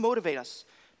has to motivate us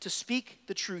to speak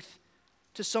the truth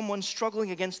to someone struggling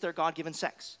against their God-given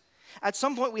sex. At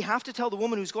some point, we have to tell the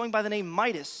woman who's going by the name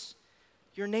Midas,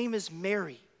 your name is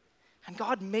Mary, and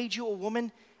God made you a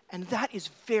woman, and that is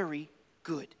very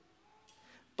good.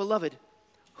 Beloved,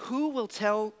 who will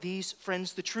tell these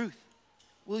friends the truth?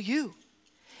 Will you?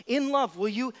 In love, will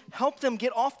you help them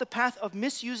get off the path of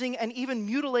misusing and even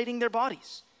mutilating their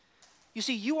bodies? You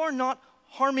see, you are not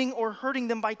harming or hurting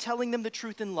them by telling them the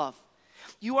truth in love.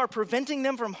 You are preventing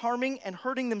them from harming and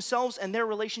hurting themselves and their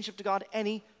relationship to God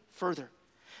any further.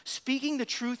 Speaking the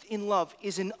truth in love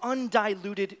is an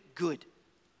undiluted good.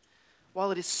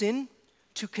 While it is sin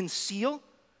to conceal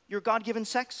your God-given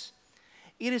sex,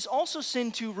 it is also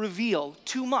sin to reveal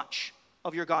too much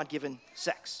of your God-given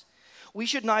sex. We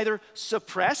should neither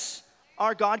suppress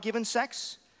our God-given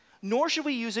sex, nor should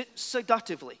we use it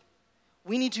seductively.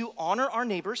 We need to honor our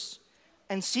neighbors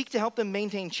and seek to help them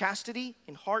maintain chastity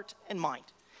in heart and mind.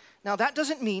 Now, that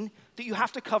doesn't mean that you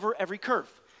have to cover every curve.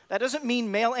 That doesn't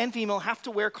mean male and female have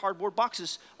to wear cardboard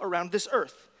boxes around this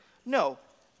earth. No,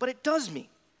 but it does mean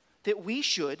that we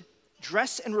should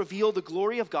dress and reveal the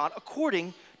glory of God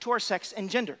according to our sex and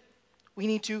gender. We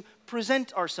need to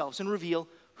present ourselves and reveal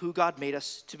who God made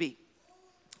us to be.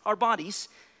 Our bodies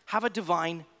have a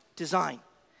divine design,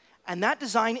 and that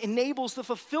design enables the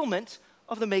fulfillment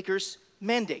of the Maker's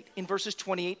mandate in verses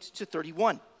 28 to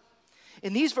 31.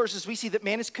 In these verses, we see that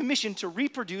man is commissioned to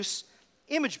reproduce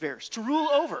image bearers, to rule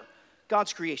over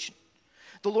God's creation.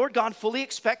 The Lord God fully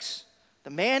expects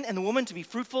the man and the woman to be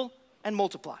fruitful and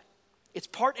multiply. It's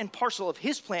part and parcel of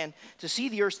his plan to see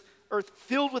the earth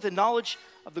filled with the knowledge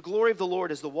of the glory of the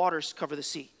Lord as the waters cover the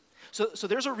sea. So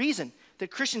there's a reason that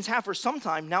Christians have for some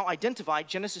time now identified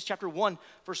Genesis chapter 1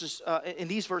 in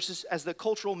these verses as the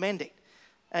cultural mandate.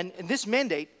 And this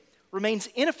mandate remains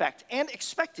in effect and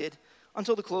expected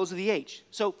until the close of the age.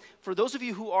 So for those of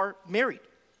you who are married,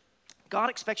 God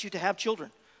expects you to have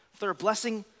children. They're a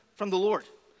blessing from the Lord.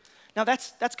 Now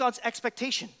that's God's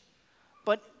expectation.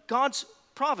 But God's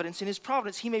providence, in his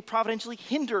providence, he may providentially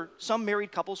hinder some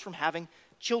married couples from having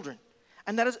children.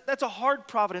 And that's a hard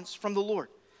providence from the Lord.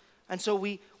 And so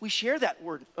we share that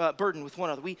burden with one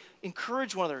another. We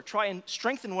encourage one another, try and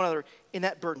strengthen one another in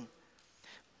that burden.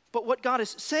 But what God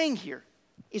is saying here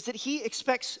is that he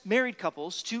expects married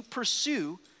couples to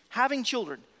pursue having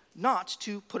children, not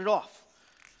to put it off.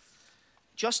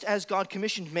 Just as God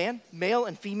commissioned man, male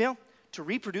and female, to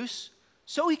reproduce,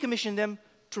 so he commissioned them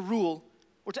to rule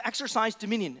or to exercise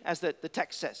dominion, as the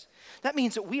text says. That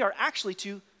means that we are actually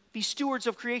to be stewards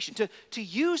of creation, to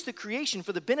use the creation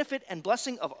for the benefit and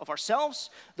blessing of ourselves,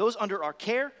 those under our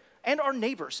care, and our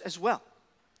neighbors as well.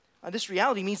 This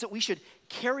reality means that we should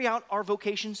carry out our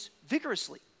vocations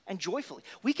vigorously and joyfully.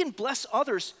 We can bless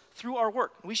others through our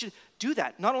work. We should do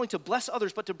that, not only to bless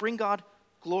others, but to bring God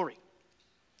glory.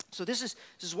 So this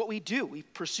is what we do. We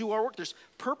pursue our work. There's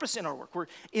purpose in our work. We're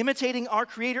imitating our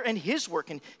Creator and his work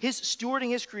and his stewarding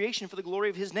his creation for the glory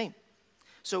of his name.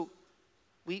 So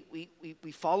we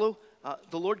follow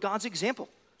the Lord God's example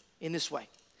in this way.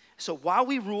 So while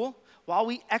we rule, while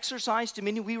we exercise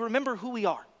dominion, we remember who we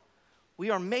are. We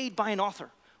are made by an author.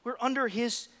 We're under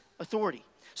his authority.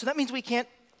 So that means we can't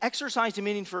exercise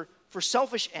dominion for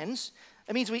selfish ends.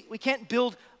 That means we can't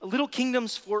build little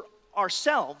kingdoms for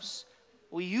ourselves.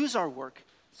 We use our work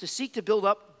to seek to build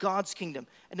up God's kingdom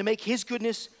and to make his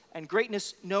goodness and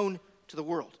greatness known to the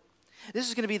world. This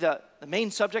is going to be the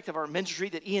main subject of our men's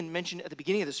retreat that Ian mentioned at the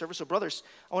beginning of the service. So brothers,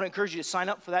 I want to encourage you to sign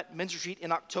up for that men's retreat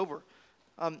in October.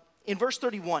 In verse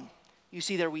 31, you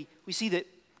see there, we see the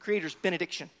Creator's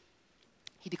benediction.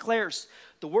 He declares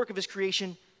the work of his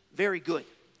creation very good.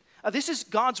 This is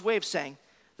God's way of saying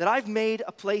that I've made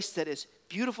a place that is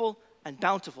beautiful and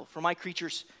bountiful for my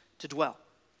creatures to dwell.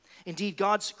 Indeed,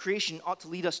 God's creation ought to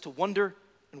lead us to wonder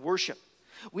and worship.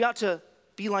 We ought to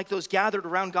be like those gathered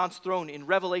around God's throne in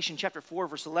Revelation chapter 4,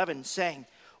 verse 11, saying,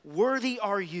 "Worthy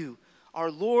are you,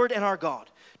 our Lord and our God,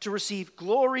 to receive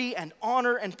glory and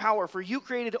honor and power, for you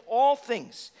created all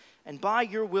things, and by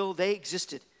your will they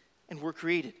existed and were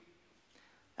created.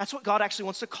 That's what God actually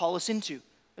wants to call us into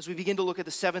as we begin to look at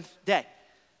the seventh day.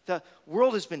 The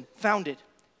world has been founded,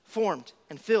 formed,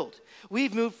 and filled.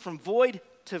 We've moved from void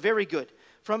to very good,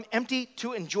 from empty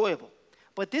to enjoyable.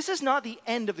 But this is not the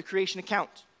end of the creation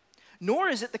account, nor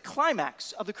is it the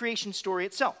climax of the creation story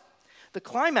itself. The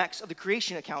climax of the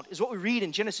creation account is what we read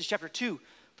in Genesis chapter 2,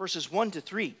 verses 1 to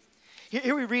 3.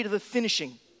 Here we read of the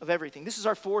finishing of everything. This is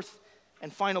our fourth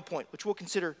and final point, which we'll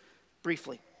consider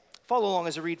briefly. Follow along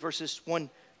as I read verses 1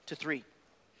 to 3.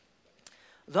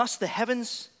 Thus the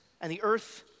heavens and the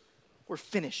earth were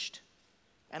finished,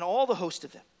 and all the host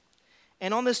of them.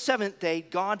 And on the seventh day,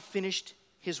 God finished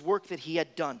his work that he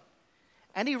had done.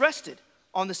 And he rested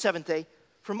on the seventh day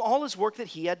from all his work that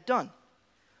he had done.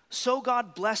 So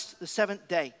God blessed the seventh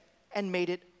day and made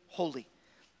it holy,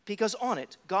 because on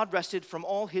it God rested from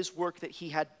all his work that he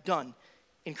had done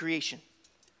in creation.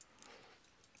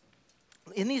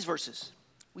 In these verses,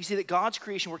 we see that God's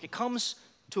creation work, it comes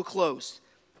to a close,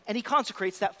 and he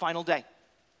consecrates that final day.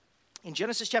 In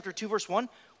Genesis chapter 2, verse 1,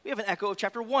 we have an echo of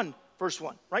chapter 1, verse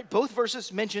 1, right? Both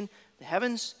verses mention the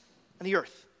heavens and the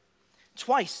earth.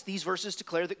 Twice, these verses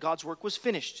declare that God's work was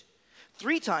finished.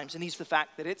 3 times in these, the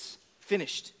fact that it's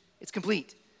finished, it's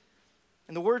complete.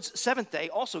 And the words seventh day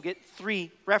also get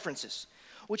 3 references,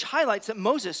 which highlights that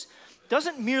Moses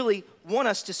doesn't merely want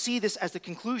us to see this as the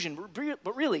conclusion,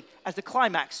 but really as the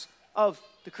climax of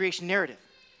the creation narrative.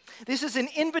 This is an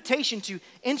invitation to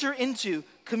enter into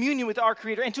communion with our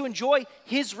Creator and to enjoy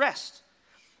his rest.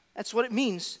 That's what it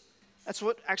means. That's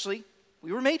what actually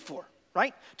we were made for,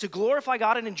 right? To glorify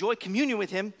God and enjoy communion with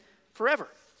him forever.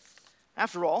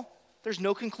 After all, there's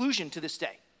no conclusion to this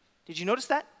day. Did you notice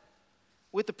that?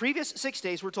 With the previous 6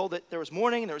 days, we're told that there was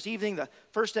morning and there was evening, the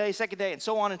first day, second day, and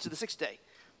so on into the 6th day.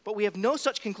 But we have no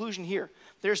such conclusion here.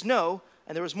 There's no,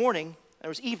 and there was morning, and there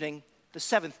was evening, the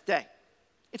 7th day.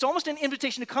 It's almost an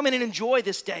invitation to come in and enjoy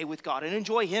this day with God and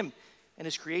enjoy him and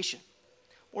his creation.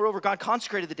 Moreover, God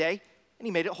consecrated the day and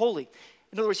he made it holy.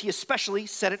 In other words, he especially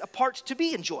set it apart to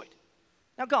be enjoyed.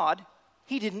 Now God,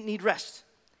 he didn't need rest.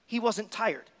 He wasn't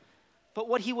tired. But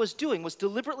what he was doing was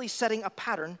deliberately setting a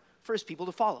pattern for his people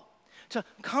to follow, to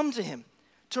come to him,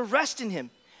 to rest in him,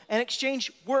 and exchange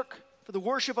work for the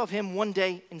worship of him one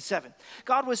day in 7.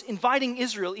 God was inviting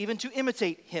Israel even to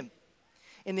imitate him.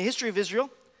 In the history of Israel,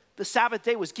 the Sabbath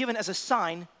day was given as a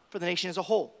sign for the nation as a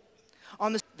whole.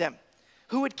 On them,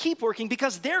 who would keep working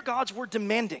because their gods were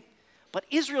demanding. But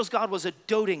Israel's God was a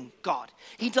doting God.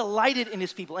 He delighted in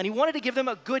his people, and he wanted to give them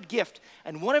a good gift.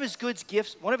 And one of his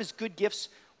good gifts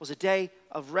was a day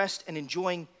of rest and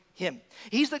enjoying him.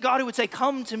 He's the God who would say,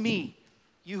 "Come to me,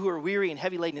 you who are weary and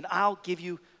heavy laden, and I'll give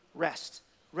you rest.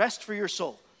 Rest for your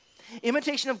soul."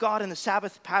 Imitation of God in the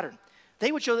Sabbath pattern.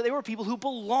 They would show that they were people who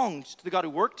belonged to the God who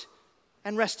worked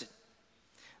and rested.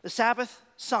 The Sabbath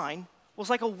sign was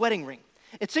like a wedding ring.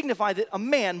 It signified that a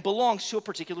man belongs to a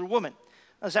particular woman.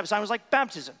 The Sabbath sign was like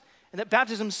baptism, and that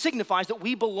baptism signifies that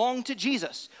we belong to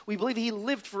Jesus. We believe that he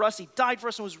lived for us, he died for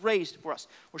us, and was raised for us.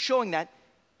 We're showing that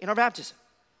in our baptism.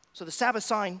 So the Sabbath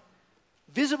sign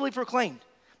visibly proclaimed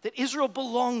that Israel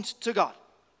belonged to God.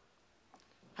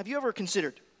 Have you ever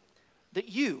considered that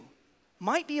you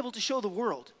might be able to show the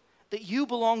world that you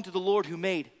belong to the Lord who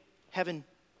made heaven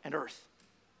and earth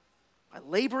by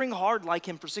laboring hard like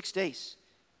him for 6 days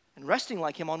and resting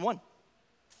like him on one?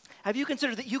 Have you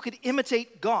considered that you could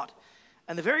imitate God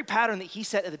and the very pattern that he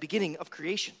set at the beginning of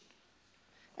creation?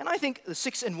 And I think the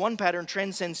 6 in 1 pattern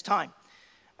transcends time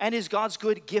and is God's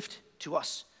good gift to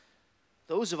us.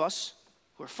 Those of us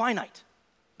who are finite,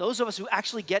 those of us who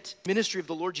actually get ministry of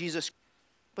the Lord Jesus.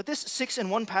 But this 6 in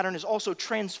 1 pattern is also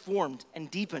transformed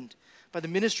and deepened by the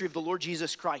ministry of the Lord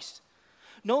Jesus Christ.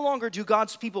 No longer do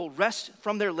God's people rest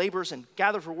from their labors and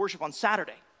gather for worship on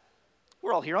Saturday.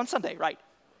 We're all here on Sunday, right?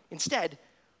 Instead,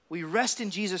 we rest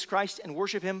in Jesus Christ and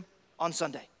worship him on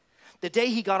Sunday, the day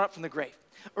he got up from the grave.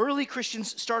 Early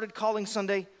Christians started calling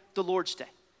Sunday the Lord's Day.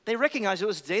 They recognized it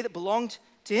was a day that belonged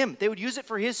to him. They would use it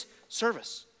for his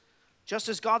service. Just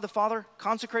as God the Father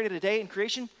consecrated a day in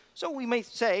creation, so we may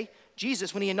say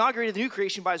Jesus, when he inaugurated the new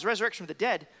creation by his resurrection from the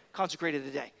dead, consecrated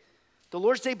a day. The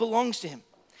Lord's Day belongs to him.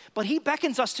 But he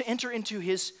beckons us to enter into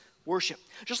his worship,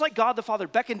 just like God the Father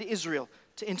beckoned Israel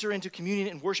to enter into communion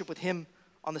and worship with him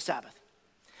on the Sabbath.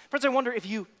 Friends, I wonder if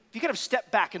you kind of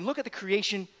step back and look at the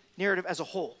creation narrative as a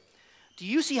whole. Do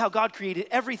you see how God created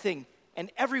everything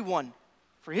and everyone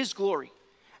for his glory,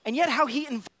 and yet how he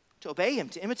invites to obey him,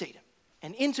 to imitate him,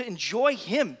 and to enjoy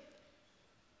him,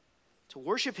 to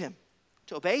worship him,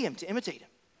 to obey him, to imitate him?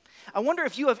 I wonder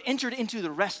if you have entered into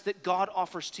the rest that God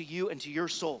offers to you and to your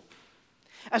soul.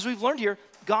 As we've learned here,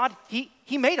 God, He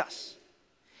made us.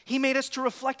 He made us to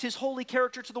reflect His holy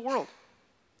character to the world.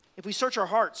 If we search our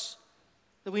hearts,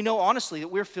 that we know honestly that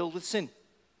we're filled with sin.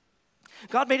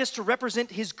 God made us to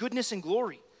represent His goodness and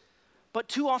glory, but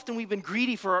too often we've been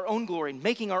greedy for our own glory and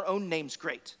making our own names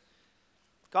great.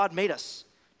 God made us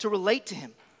to relate to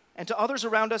Him and to others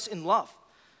around us in love,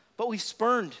 but we've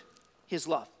spurned His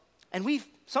love, and we've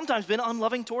sometimes been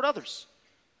unloving toward others.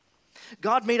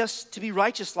 God made us to be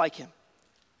righteous like Him,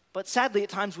 but sadly at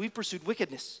times we've pursued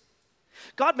wickedness.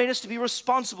 God made us to be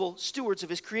responsible stewards of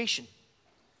His creation,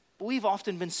 but we've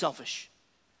often been selfish.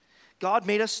 God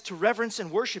made us to reverence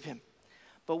and worship Him,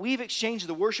 but we've exchanged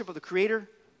the worship of the Creator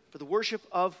for the worship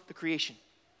of the creation.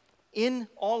 In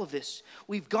all of this,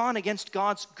 we've gone against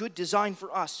God's good design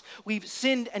for us. We've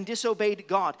sinned and disobeyed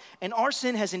God, and our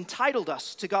sin has entitled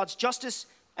us to God's justice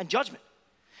and judgment.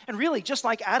 And really, just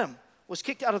like Adam was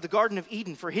kicked out of the Garden of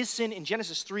Eden for his sin in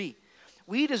Genesis 3,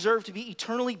 we deserve to be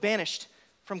eternally banished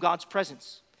from God's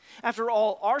presence. After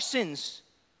all, our sins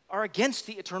are against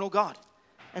the eternal God,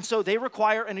 and so they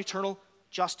require an eternal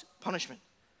just punishment.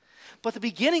 But the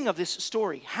beginning of this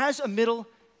story has a middle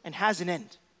and has an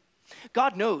end.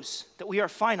 God knows that we are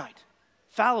finite,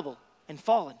 fallible, and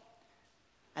fallen.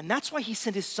 And that's why He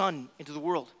sent His Son into the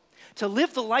world, to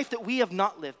live the life that we have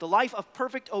not lived, the life of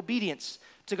perfect obedience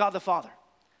to God the Father.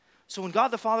 So when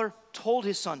God the Father told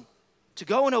His Son to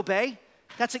go and obey,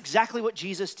 that's exactly what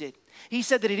Jesus did. He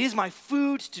said that it is my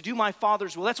food to do my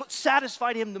Father's will. That's what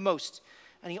satisfied Him the most.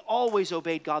 And He always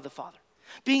obeyed God the Father.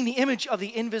 Being the image of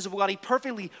the invisible God, He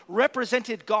perfectly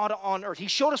represented God on earth. He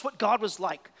showed us what God was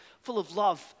like, full of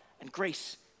love and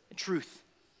grace and truth,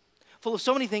 full of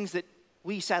so many things that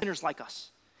we sinners like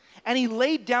us. And He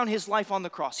laid down His life on the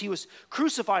cross. He was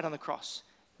crucified on the cross,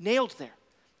 nailed there,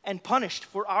 and punished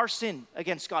for our sin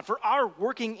against God, for our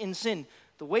working in sin.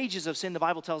 The wages of sin, the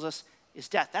Bible tells us, is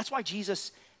death. That's why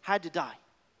Jesus had to die.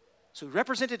 So He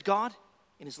represented God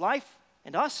in His life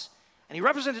and us, and He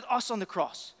represented us on the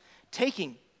cross,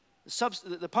 taking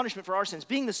the punishment for our sins,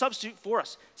 being the substitute for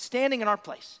us, standing in our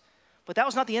place. But that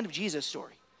was not the end of Jesus'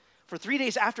 story. For 3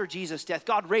 days after Jesus' death,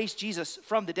 God raised Jesus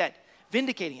from the dead,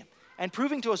 vindicating Him and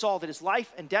proving to us all that His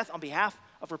life and death on behalf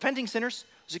of repenting sinners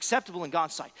was acceptable in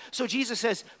God's sight. So Jesus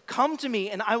says, "Come to me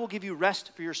and I will give you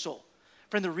rest for your soul."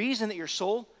 Friend, the reason that your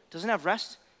soul doesn't have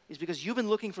rest is because you've been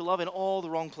looking for love in all the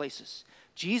wrong places.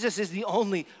 Jesus is the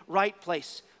only right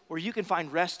place where you can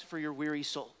find rest for your weary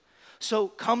soul. So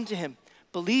come to Him,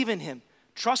 believe in Him,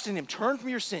 trust in Him, turn from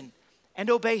your sin, and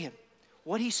obey Him.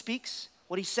 What He speaks,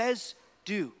 what He says,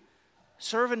 do.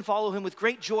 Serve and follow Him with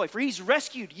great joy, for He's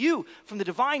rescued you from the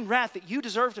divine wrath that you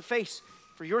deserve to face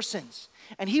for your sins.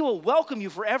 And He will welcome you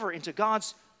forever into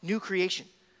God's new creation,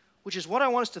 which is what I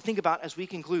want us to think about as we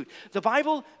conclude. The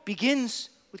Bible begins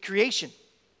with creation,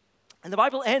 and the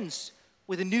Bible ends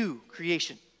with a new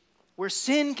creation, where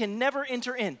sin can never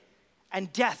enter in,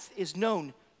 and death is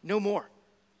known no more.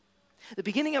 The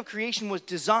beginning of creation was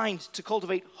designed to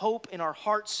cultivate hope in our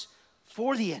hearts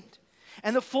for the end,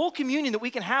 and the full communion that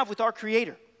we can have with our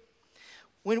Creator.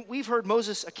 When we've heard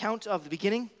Moses' account of the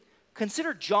beginning,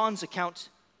 consider John's account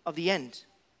of the end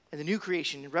and the new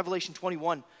creation in Revelation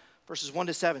 21, verses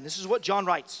 1-7. This is what John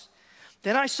writes.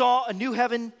 "Then I saw a new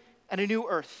heaven and a new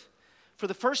earth, for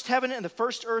the first heaven and the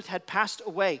first earth had passed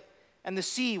away, and the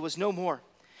sea was no more.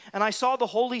 And I saw the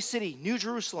holy city, New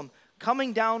Jerusalem,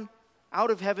 coming down out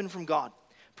of heaven from God,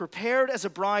 prepared as a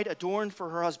bride adorned for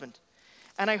her husband.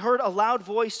 And I heard a loud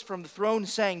voice from the throne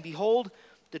saying, 'Behold,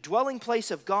 the dwelling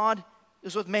place of God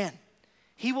is with man.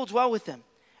 He will dwell with them,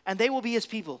 and they will be His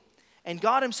people. And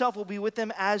God Himself will be with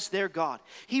them as their God.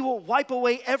 He will wipe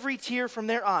away every tear from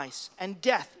their eyes, and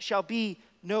death shall be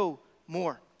no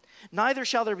more. Neither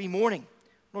shall there be mourning,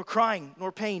 nor crying,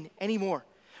 nor pain any more.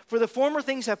 For the former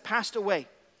things have passed away.'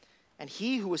 And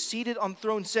He who was seated on the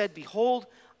throne said, 'Behold,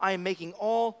 I am making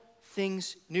all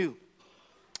things new.'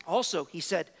 Also, He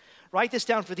said, 'Write this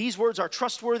down, for these words are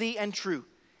trustworthy and true.'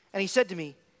 And He said to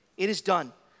me, 'It is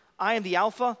done. I am the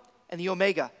Alpha and the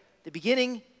Omega, the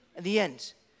beginning and the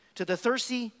end. To the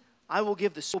thirsty I will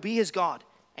give the soul, be his God,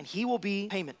 and he will be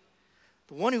payment.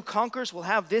 The one who conquers will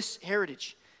have this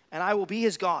heritage, and I will be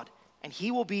his God, and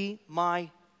he will be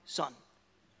my son.'"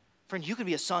 Friend, you can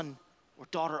be a son or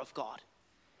daughter of God.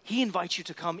 He invites you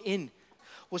to come in,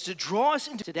 was to draw us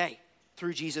into today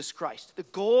through Jesus Christ. The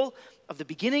goal of the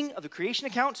beginning of the creation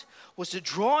account was to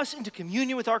draw us into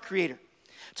communion with our Creator,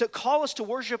 to call us to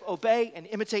worship, obey, and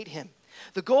imitate Him.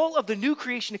 The goal of the new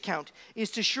creation account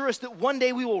is to assure us that one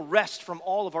day we will rest from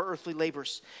all of our earthly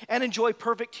labors and enjoy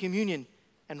perfect communion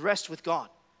and rest with God.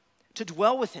 to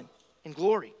dwell with him in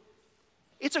glory.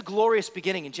 It's a glorious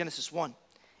beginning in Genesis 1.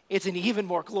 It's an even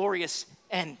more glorious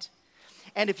end.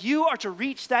 And if you are to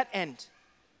reach that end,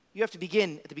 you have to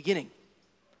begin at the beginning.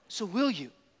 So will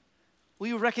you? Will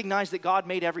you recognize that God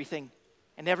made everything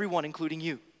and everyone, including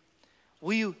you?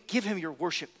 Will you give him your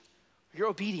worship, your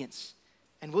obedience,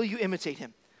 and will you imitate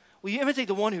him? Will you imitate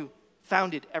the one who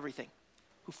founded everything,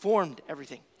 who formed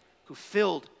everything, who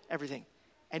filled everything,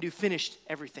 and who finished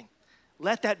everything?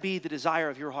 Let that be the desire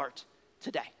of your heart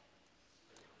today.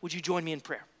 Would you join me in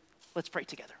prayer? Let's pray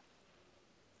together.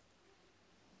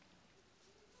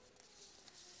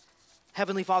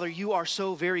 Heavenly Father, you are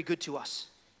so very good to us.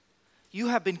 You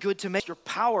have been good to make your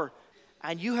power,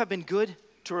 and you have been good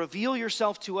to reveal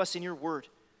yourself to us in your word,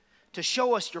 to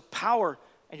show us your power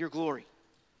and your glory.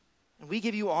 And we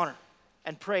give you honor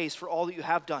and praise for all that you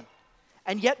have done,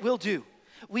 and yet will do.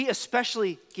 We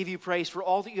especially give you praise for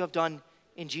all that you have done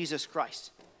in Jesus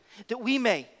Christ, that we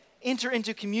may enter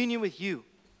into communion with you,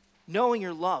 knowing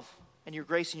your love and your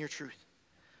grace and your truth.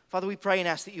 Father, we pray and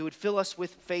ask that you would fill us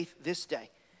with faith this day.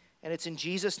 And it's in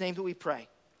Jesus' name that we pray.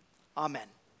 Amen.